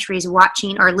 160 countries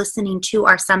watching or listening to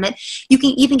our summit. You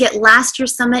can even get last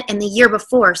year's summit and the year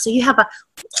before, so you have a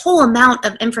whole amount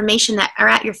of information that are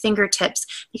at your fingertips,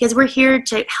 because we're here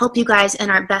to help you guys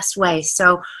in our best way.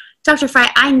 So Dr. Frye,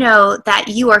 I know that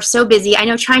you are so busy. I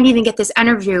know trying to even get this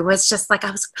interview was just like, I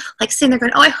was like sitting there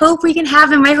going, oh, I hope we can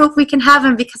have him. I hope we can have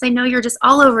him, because I know you're just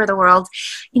all over the world.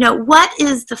 What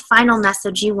is the final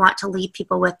message you want to leave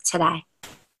people with today?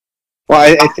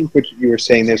 Well, I think what you were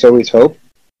saying, there's always hope.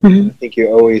 I think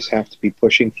you always have to be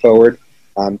pushing forward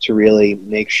to really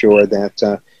make sure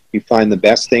that you find the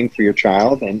best thing for your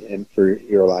child and for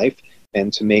your life,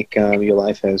 and to make your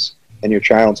life and your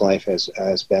child's life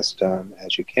as best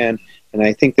as you can. And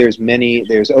I think there's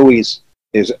always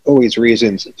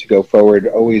reasons to go forward,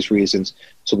 always reasons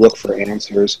to look for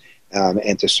answers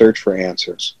and to search for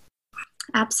answers.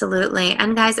 Absolutely.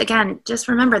 And guys, again, just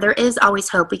remember, there is always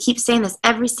hope. We keep saying this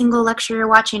every single lecture you're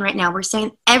watching right now. We're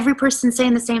saying, every person's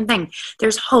saying the same thing.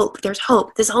 There's hope. There's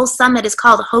hope. This whole summit is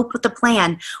called Hope with a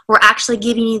Plan. We're actually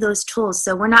giving you those tools.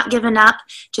 So we're not giving up.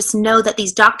 Just know that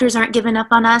these doctors aren't giving up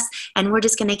on us, and we're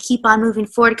just going to keep on moving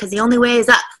forward, because the only way is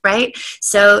up, right?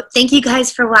 So thank you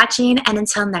guys for watching, and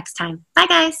until next time. Bye,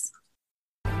 guys.